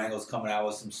love the Bengals coming out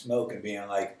with some smoke and being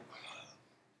like,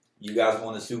 "You guys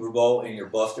won the Super Bowl, and you're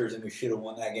busters, and we should have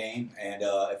won that game. And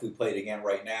if we played again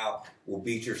right now, we'll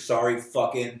beat your sorry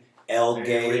fucking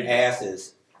L-gay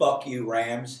asses. Fuck you,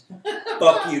 Rams.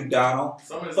 Fuck you, Donald.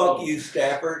 Somebody's Fuck you,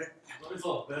 Stafford." Somebody's a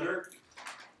little bitter.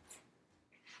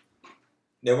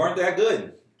 They weren't that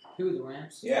good. Who, the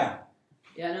Rams? Yeah.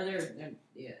 Yeah, no, they're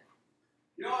yeah.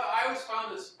 You know what? I always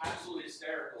found this absolutely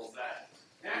hysterical is that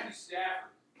Matthew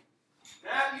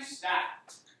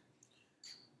Stafford,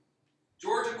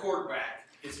 Georgia quarterback,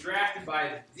 is drafted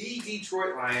by the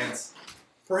Detroit Lions,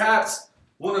 perhaps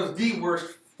one of the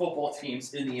worst football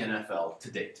teams in the NFL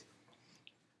to date.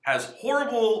 Has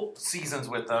horrible seasons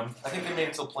with them. I think they made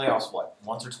it to the playoffs,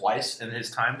 once or twice in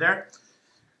his time there.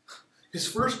 His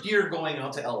first year going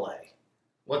out to LA,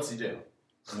 what's he do?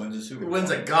 Wins the Super He Bowl. wins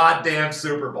a goddamn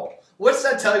Super Bowl. What's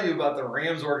that tell you about the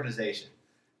Rams organization?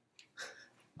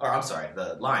 Or, I'm sorry,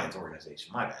 the Lions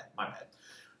organization. My bad.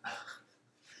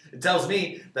 It tells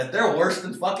me that they're worse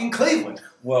than fucking Cleveland.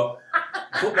 Well,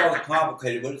 football is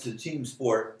complicated, but it's a team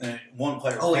sport, and one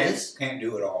player Oh, it is? can't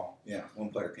do it all. Yeah, one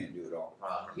player can't do it all.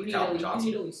 You need, Calvin you Johnson.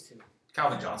 need at least 2.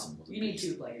 Calvin Johnson was a You need beast.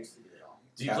 2 players to do it all.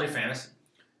 Do you play fantasy?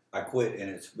 I quit, and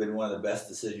it's been one of the best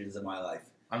decisions of my life.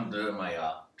 I'm doing my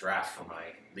draft for my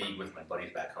league with my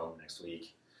buddies back home next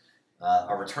week.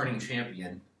 Our returning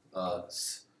champion,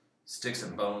 Sticks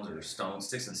and Bones or Stones,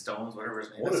 Sticks and Stones, whatever his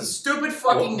name What is. a- A stupid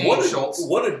fucking name, what a, Schultz.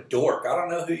 What a dork. I don't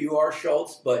know who you are,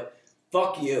 Schultz, but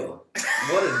fuck you.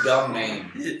 What a dumb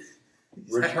name.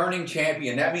 Returning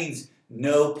champion. That means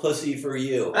no pussy for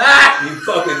you. You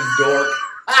fucking dork.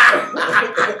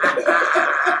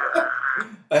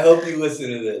 I hope you listen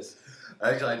to this.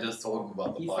 Actually, I just told him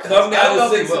about the He podcast. Come I down don't know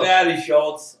to if he will. Cincinnati,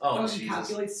 Schultz. Oh, Fucking Jesus.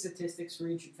 calculates statistics for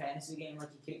each fantasy game. Like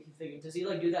you can't figure. Does he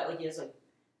like do that? Like he has like,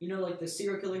 you know, like the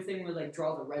serial killer thing where like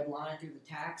draw the red line through the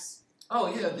tax. Oh,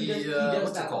 yeah, He does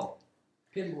what's it that called?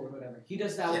 Pinboard, whatever. He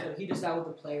does that. With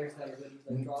the players that are good.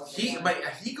 He like draws. the line.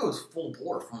 He goes full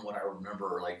bore from what I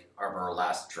remember, like, our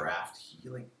last draft. He,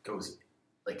 like, goes,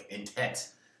 like,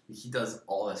 intense. He does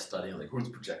all that studying, like, who's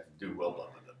projected to do well, blah,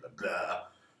 blah, blah, blah, blah.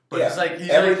 But Yeah, it's like,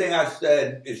 everything I've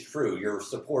said is true. You're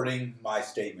supporting my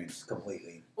statements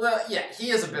completely. Well, yeah,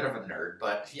 he is a bit of a nerd,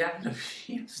 but he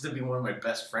happens to be one of my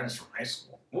best friends from high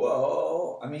school.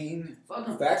 Whoa, I mean, Fuck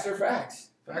him. facts are facts.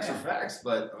 Facts are facts,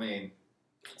 but, I mean,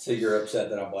 So you're upset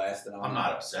that I'm blasting on I'm him?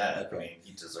 not upset. Okay. I mean,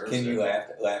 he deserves Can it. you laugh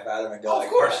at him and go Oh, of like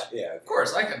course. that? Yeah. Of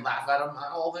course, I can laugh at him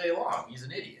all day long. He's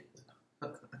an idiot.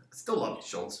 Still love you,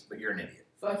 Schultz, but you're an idiot.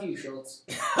 Fuck you, Schultz.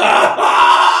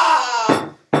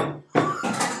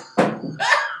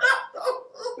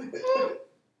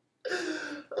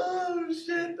 Oh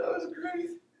shit, that was great.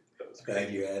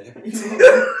 Thank you, Ed.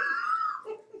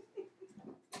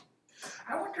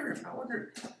 I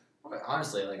wonder.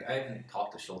 Honestly, like I haven't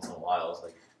talked to Schultz in a while. I was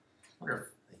like, I wonder if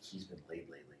like, he's been laid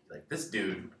lately. Like this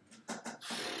dude.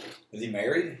 Is he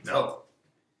married? No,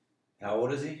 How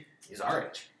old is he? he's our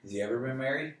age. Has he ever been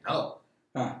married? No,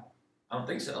 Huh. I don't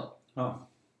think so. Huh.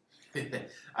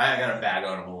 I got a bag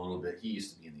on him a little bit. He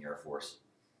used to be in the Air Force.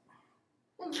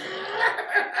 You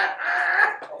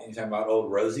talking about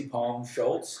old Rosie Palm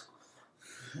Schultz?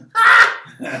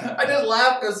 I just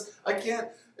laugh because I can't.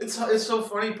 It's so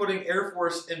funny putting Air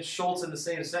Force and Schultz in the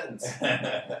same sentence.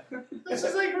 It's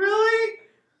just like, really?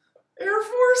 Air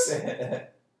Force?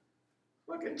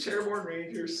 Fucking chairborne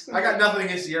Rangers. I got nothing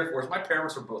against the Air Force. My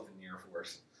parents were both in the Air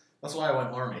Force. That's why I went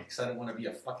Army, because I didn't want to be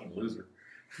a fucking loser.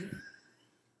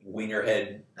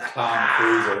 Wienerhead Tom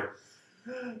Cruiser.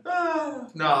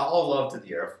 No, all love to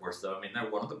the Air Force, though. I mean, they're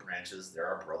one of the branches. They're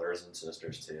our brothers and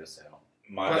sisters, too, so.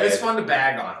 But it's fun to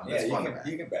bag on them. Yeah, It's fun to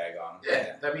you can bag on them.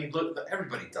 Yeah, I mean, look,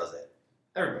 everybody does it.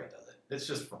 Everybody does it. It's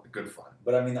just good fun.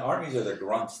 But I mean, the armies are the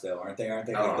grunts, though, aren't they? Aren't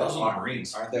they No, like the those are army-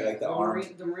 Marines. Aren't they like the army?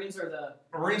 The Marines are the.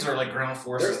 Marines are like ground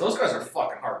forces. Those guys are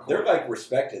fucking hardcore. They're like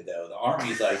respected, though. The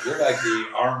army's like you're like the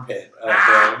armpit of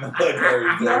the military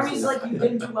The Army's forces. like you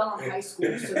didn't do well in high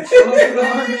school, so show up to the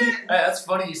Army. Hey, that's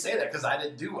funny you say that because I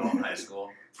didn't do well in high school,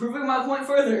 Proving my point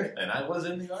further. and I was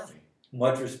in the Army.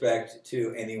 Much respect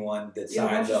to anyone that Yeah,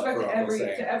 much signs up respect for to Uncle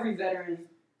Sam. every veteran.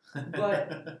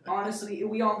 But honestly,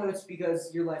 we all know it's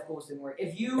because your life goals didn't work.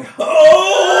 If you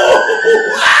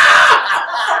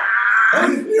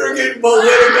You're getting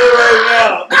political right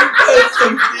now. That's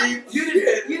some deep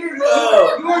shit. you didn't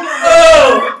Oh. you weren't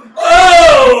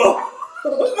Oh!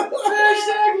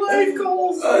 hashtag life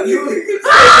goals.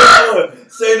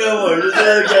 Say no more. Just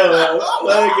let it go, man.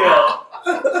 Let it go.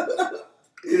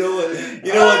 You know what?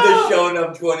 You know what? This showing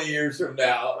up 20 years from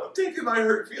now. I'm taking my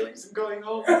hurt feelings and going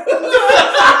home. That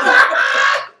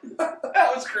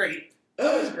was great.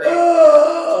 That was great.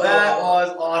 Oh. That was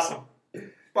awesome.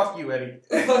 Fuck you, Eddie.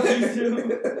 Fuck you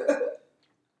too.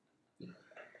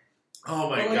 Oh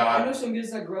my But, like, god. I know some kids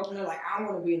that grow up and they're like, I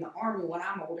want to be in the Army when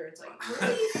I'm older. It's like,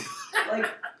 really? Like,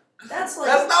 that's like.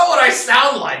 That's not what I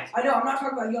sound like. I know. I'm not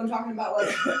talking about you. I'm talking about like.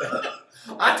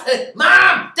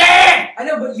 Mom, Dad. I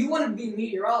know, but you want to be a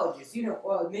meteorologist. You know,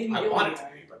 well, maybe I you wanted want to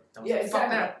be, but don't Yeah, fuck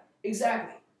exactly. that.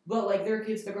 Exactly. But like, there are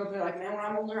kids that grow up and they're like, man, when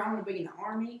I'm older, I want to be in the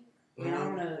Army. And I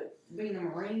want to be in the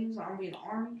Marines. I want to be in the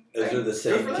Army. Those are the Good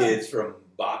same for them. kids from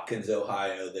Botkins,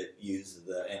 Ohio, that use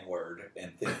the N-word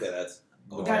and think that that's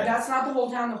normal. That's not the whole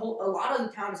town. A lot of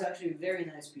the town is actually very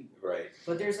nice people. Right.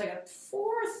 But there's like a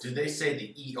fourth. Do they say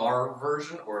the ER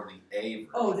version or the A version?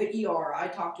 Oh, the ER. I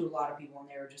talked to a lot of people and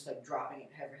they were just like dropping it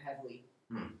heavily.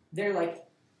 They're like,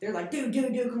 dude,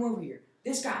 come over here.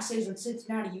 This guy says in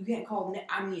Cincinnati you can't call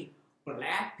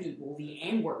black people the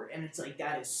N-word, and it's like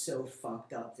that is so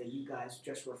fucked up that you guys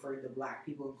just refer to black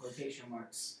people in quotation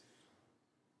marks.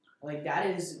 Like that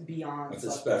is beyond. It's a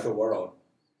fucked special up. world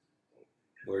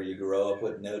where you grow up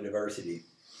with no diversity.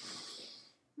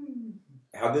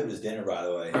 How good was dinner, by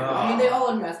the way? I mean, they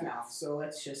all had meth mouth, so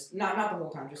let's just not the whole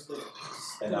time, just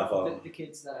Enough of them. the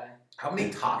kids that I. How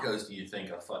many tacos do you think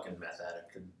a fucking meth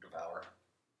addict could devour?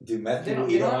 Do meth They people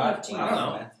don't- eat they a don't lot? have cheese. I don't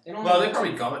know. They don't Well, have they cheese.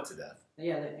 probably gum it to death.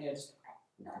 Yeah, just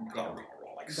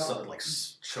Like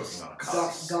choking on a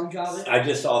cock. gum job it. I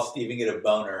just saw Steven get a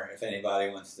boner, if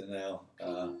anybody wants to know.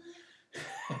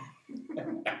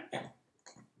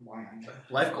 Why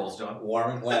not? Life goals, John.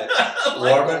 Warm and wet.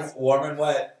 Life warm and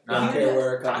wet. Nah. Don't care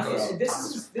where it comes Tacos. from. This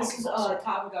Tacos is are fucking awesome. a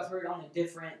topic I've heard on a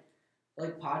different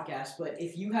podcast. But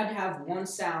if you had to have one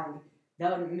sound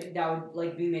that would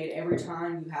like be made every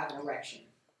time you have an erection,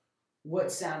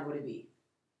 what sound would it be?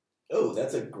 Oh,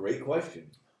 that's a great question.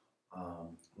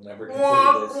 Never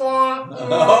Wah, considered this. wah,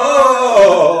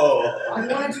 Oh! I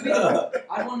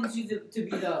wanted to be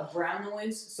the brown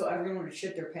noise, so everyone would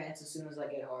shit their pants as soon as I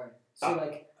get hard. So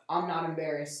like I'm not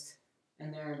embarrassed,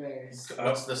 and they're embarrassed.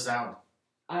 What's the sound?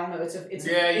 I don't know. It's do.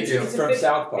 It's from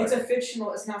South Park. It's a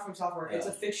fictional. It's not from South Park. Yeah. It's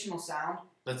a fictional sound.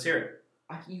 Let's hear it.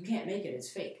 You can't make it. It's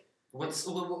fake. What's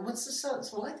the sound?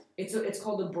 What? It's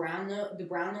called the brown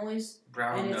noise.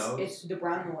 Brown and nose. It's the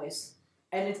brown noise,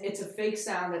 and it's a fake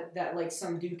sound that like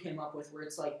some dude came up with, where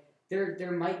it's like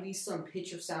there might be some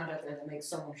pitch of sound out there that makes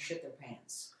someone shit their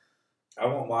pants. I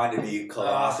want mine to be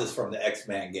Colossus from the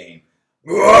X-Men game.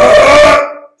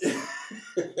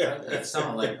 That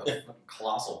sounded like a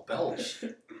colossal belch.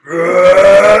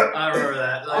 I I remember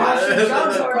that. shit,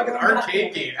 John's The already fucking going back.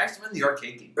 arcade game. X-Men the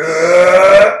arcade game.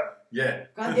 Yeah.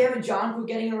 God damn it, John, quit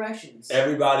getting erections.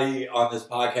 Everybody on this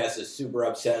podcast is super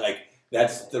upset. Like,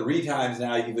 that's 3 times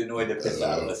now you've annoyed the piss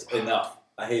out of us. Enough.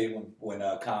 I hate it when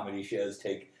comedy shows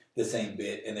take the same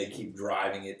bit and they keep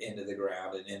driving it into the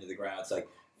ground and into the ground. It's like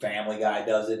Family Guy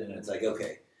does it, and it's like,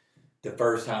 okay, the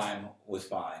first time was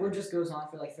fine. Or it just goes on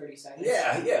for like 30 seconds.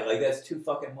 Yeah, like that's too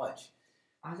fucking much.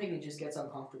 I think it just gets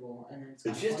uncomfortable, and then it's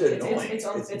just funny. annoying.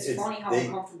 It's funny how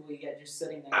uncomfortable you get just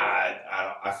sitting there.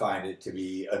 I find it to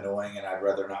be annoying, and I'd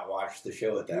rather not watch the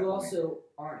show at that You point. also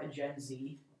aren't a Gen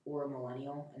Z or a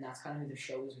millennial, and that's kind of who the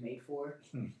show was made for.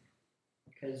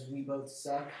 Because we both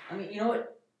suck. I mean, you know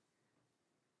what?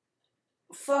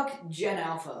 Fuck Gen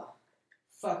Alpha.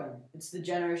 Fuck them. It's the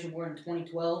generation born in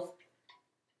 2012.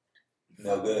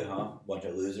 No good, huh? Bunch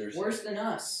of losers. Worse than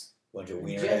us. Bunch of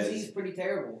wiener Gen Z heads. is pretty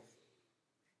terrible.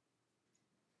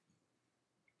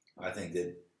 I think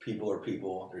that people are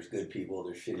people. There's good people.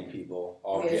 There's shitty people.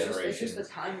 All It's generations. just the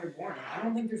time you're born in. I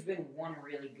don't think there's been one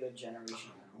really good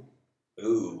generation now.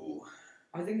 Ooh.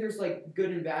 I think there's like good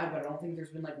and bad, but I don't think there's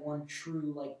been like one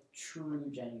true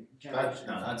generation.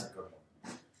 That's a good one.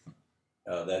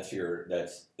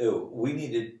 Oh, we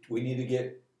need to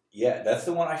get. Yeah, that's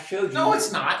the one I showed you. No,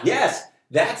 it's not. Yes,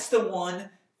 that's the one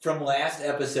from last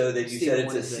episode that you Steve, said it's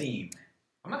what a is it? seam.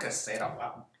 I'm not gonna say it out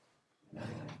loud.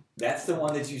 That's the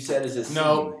one that you said is a seam.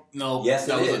 No. Yes,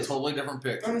 that it was is. a totally different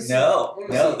picture. Let me see. No, Let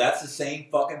me see. that's the same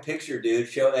fucking picture, dude.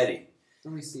 Show Eddie.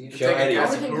 Let me see. Show Eddie.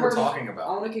 Guess I wanna who we're concur- talking I about.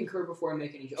 want to concur before I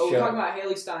make any. Oh, Show. we're talking about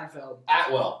Haley Steinfeld.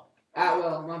 Atwell.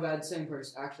 Atwell, my bad, same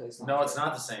person. Actually, it's not. No, it's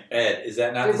not the same. Ed, is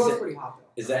that not They're the both same? pretty hot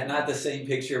though. Is that not the same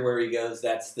picture where he goes,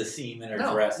 "That's the seam in her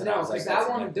dress"? And I No, was like, because "That's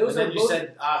that one, not-" those and are then you both.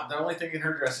 said the only thing in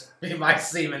her dress would be my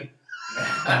semen.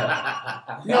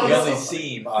 No, the only no.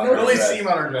 seam on No, her The only dress. seam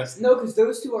on her dress. No, because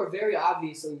those two are very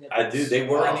obviously nipples. I do. They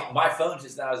were. Oh. My phone's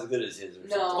just not as good as his. Or No.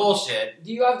 something. Bullshit.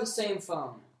 Do you have the same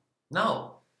phone?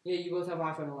 No. Yeah, you both have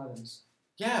iPhone 11s.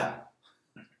 Yeah.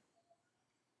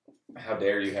 How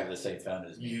dare you have the same phone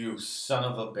as me? You son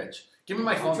of a bitch. Give me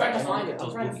my phone I'm trying back. to find I it. don't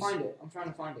I'm want trying to those find it. I'm trying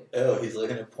to find it. Oh, he's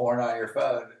looking at porn on your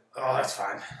phone. movies. Oh, that's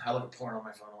fine. I look at porn on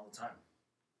my phone all the time.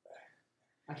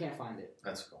 I can't find it.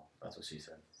 That's cool. That's what she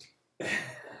said.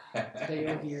 They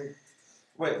are here.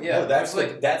 Wait, Yeah, yeah,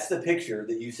 that's the picture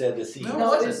that you said the seam. No,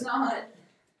 No, it it's not.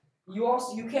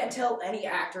 You can't tell any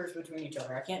actors between each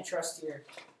other. I can't trust your.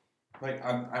 Like,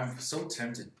 I'm so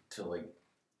tempted to, like,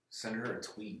 send her a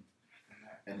tweet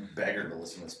and beg her to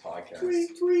listen to this podcast.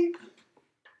 Tweet.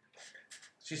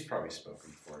 She's probably spoken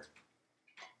before.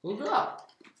 Look it up.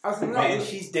 I forgot. Man,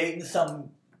 she's dating some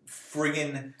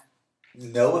friggin',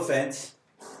 no offense,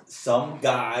 some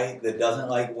guy that doesn't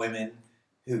like women,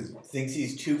 who thinks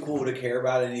he's too cool to care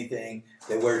about anything,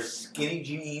 that wears skinny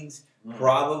jeans,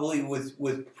 probably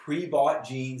with pre-bought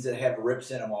jeans that have rips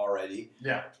in them already.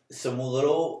 Yeah. Some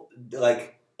little,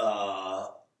 like,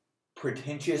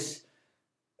 pretentious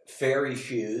fairy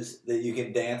shoes that you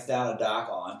can dance down a dock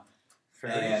on.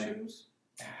 Fairy And- shoes?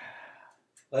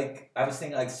 Like, I was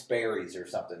thinking like Sperry's or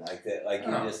something like that. Like,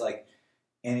 you're just like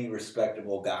any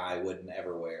respectable guy wouldn't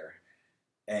ever wear.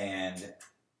 And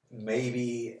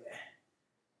maybe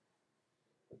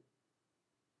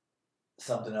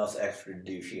something else extra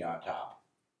douchey on top.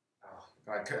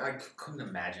 Oh, I couldn't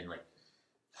imagine, like,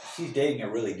 She's dating a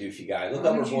really douchey guy. Look I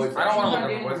up mean, her she's- boyfriend. I don't want to She's not look at her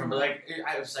dating boyfriend, but, anyone.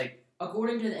 like, I was like,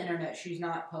 According to the internet, she's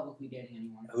not publicly dating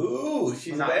anyone. Ooh,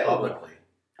 she's not available. publicly.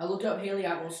 I looked up Hayley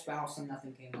Atwell's spouse and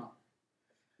nothing came up.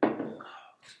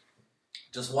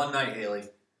 Just one night, Haley.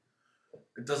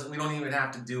 It doesn't. We don't even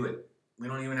have to do it. We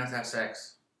don't even have to have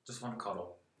sex. Just want to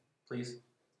cuddle, please.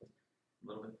 A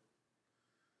little bit.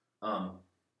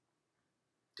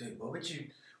 Dude, what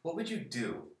would you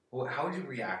do? How would you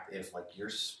react if, like, your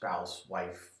spouse,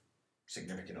 wife,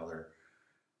 significant other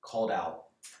called out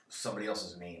somebody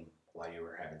else's name while you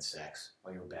were having sex,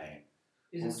 while you were banging?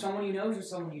 Is it someone you know or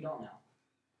someone you don't know?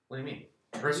 What do you mean?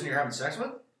 The person you're having sex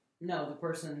with? No, the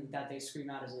person that they scream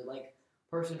out. Is it like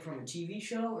person from a TV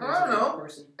show? Or I is don't it like know. a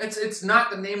person? It's not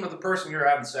the name of the person you're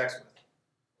having sex with.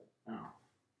 Oh.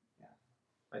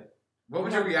 What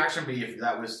would your reaction be if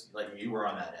that was like you were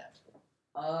on that end?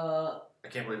 I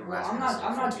can't believe I'm Well,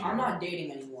 asking I'm not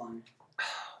dating anyone.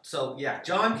 So yeah,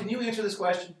 John, can you answer this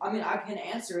question? I mean, I can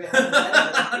answer it.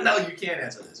 No, you can't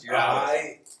answer this. You're out.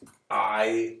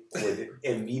 I would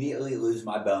immediately lose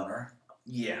my boner.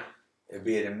 Yeah. It'd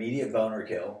be an immediate boner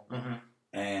kill,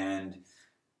 and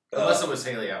unless it was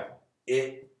Hayley Atwell.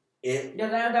 Yeah,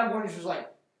 that one is just like.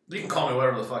 You can call me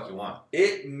whatever the fuck you want.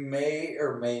 It may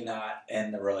or may not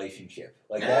end the relationship.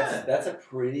 Like that's a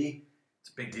pretty. It's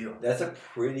a big deal. That's a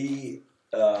pretty.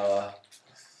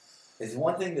 It's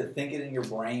one thing to think it in your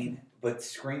brain, but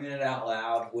screaming it out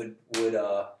loud would.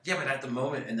 Yeah, but at the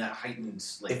moment in that heightened.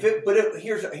 Like,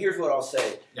 here's what I'll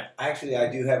say. Yeah. Actually,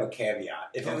 I do have a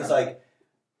caveat. If it was like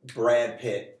Brad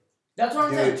Pitt, that's what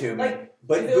I'm saying. Do it to me. Like,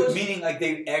 but meaning like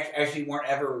they actually weren't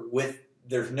ever with.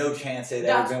 There's no chance they'd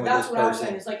ever been with this person. That's what I'm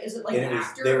saying. It's like, is it like an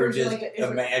actor? They were or is just it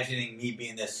like imagining me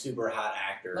being this super hot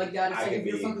actor. Like that. It's like if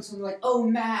you're fucking something like, oh,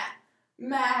 Matt.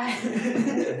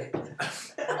 Yeah,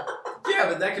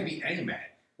 but that could be any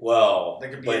Matt. Well, that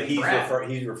could be but any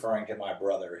he's referring to my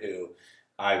brother, who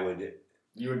I would.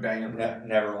 You would bang him.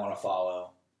 Never want to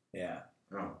follow. Yeah.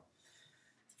 Oh.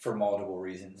 For multiple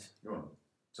reasons.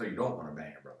 So you don't want to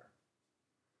bang your brother?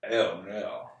 Oh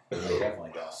no. I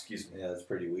definitely don't. Excuse me. Yeah, that's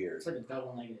pretty weird. It's like a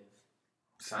double negative.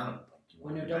 Sounded like you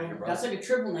When want you're to bang your double, brother. that's like a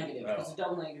triple negative because a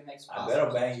double negative makes. I bet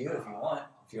I'll bang you if you want.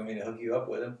 If you want me to hook you up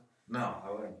with him. No, I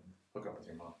wouldn't hook up with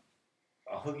your mom.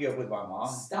 I'll hook you up with my mom.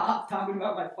 Stop talking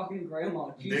about my fucking grandma,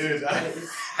 Dude.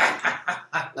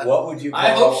 What would you call?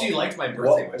 I hope she liked my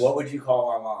birthday wish. What would you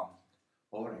call my mom?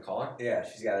 What would I call her? Yeah,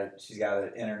 she's got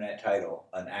an internet title,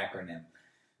 an acronym.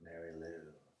 Mary Lou.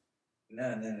 No.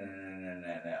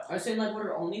 I was saying like what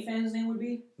her OnlyFans name would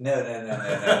be. No.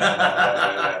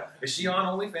 Is she on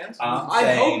OnlyFans?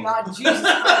 I hope not. Jesus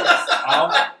Christ.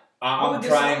 I'm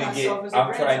trying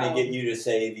to get you to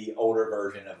say the older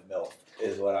version of MILF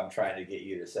is what I'm trying to get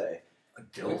you to say. A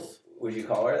GILF? Would you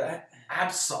call her that?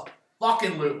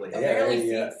 Absolutely.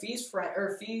 Apparently, Fee's friend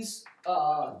or Fee's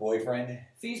boyfriend.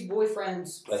 Fee's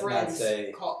boyfriend's Let's friends not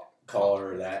say call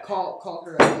her that. Call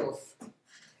her a MILF.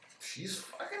 She's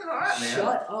fucking hot, man.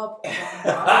 Shut up.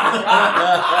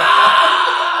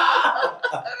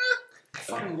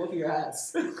 Fucking whoop your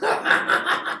ass.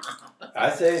 I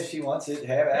say if she wants it,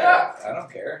 have at it. I don't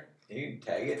care. You can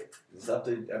tag it. It's up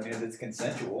to. I mean, if it's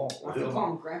consensual. I can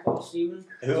call him Grandpa Steven.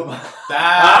 Who am I?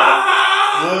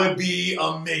 That would be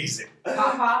amazing.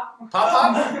 Pop Pop. Pop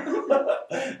Pop?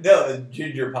 No, it's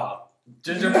Ginger Pop.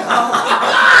 Ginger Pop.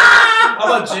 How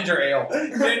about ginger ale?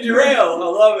 Ginger ale. I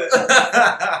love it.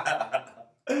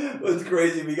 It was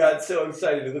crazy. We got so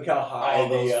excited. Look how high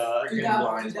Dude,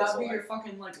 that be your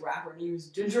fucking like rapper name is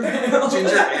Ginger Ale. Ginger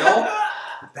Ale?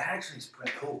 That actually is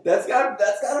pretty cool. That's got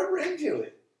a ring to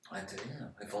it. I did, yeah.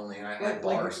 If only I had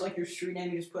bars. Like your street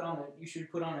name, you should put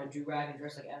on a do-rag and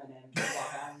dress like Eminem. Just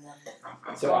walk out and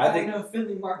then, So I think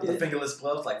Philly market. The fingerless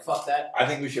gloves, like fuck that. I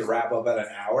think we should wrap up at an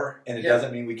hour, and it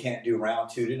doesn't mean we can't do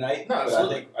round 2 tonight. No, but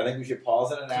absolutely. I think we should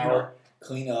pause at an hour,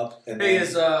 clean up, and hey,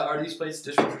 then, are these places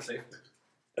dishwasher safe?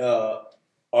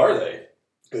 are they?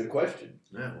 Good question.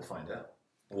 Yeah, we'll find out.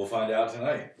 We'll find out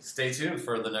tonight. Stay tuned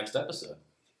for the next episode.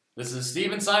 This is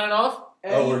Steven signing off.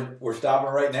 Oh, we're stopping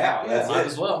right now. Yeah, That's Might it.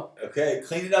 as well. Okay,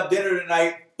 cleaning up dinner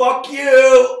tonight. Fuck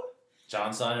you!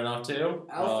 John signing off too.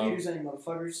 I'll feed you any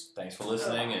motherfuckers. Thanks for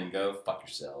listening and go fuck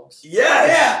yourselves. Yes!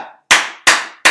 Yeah!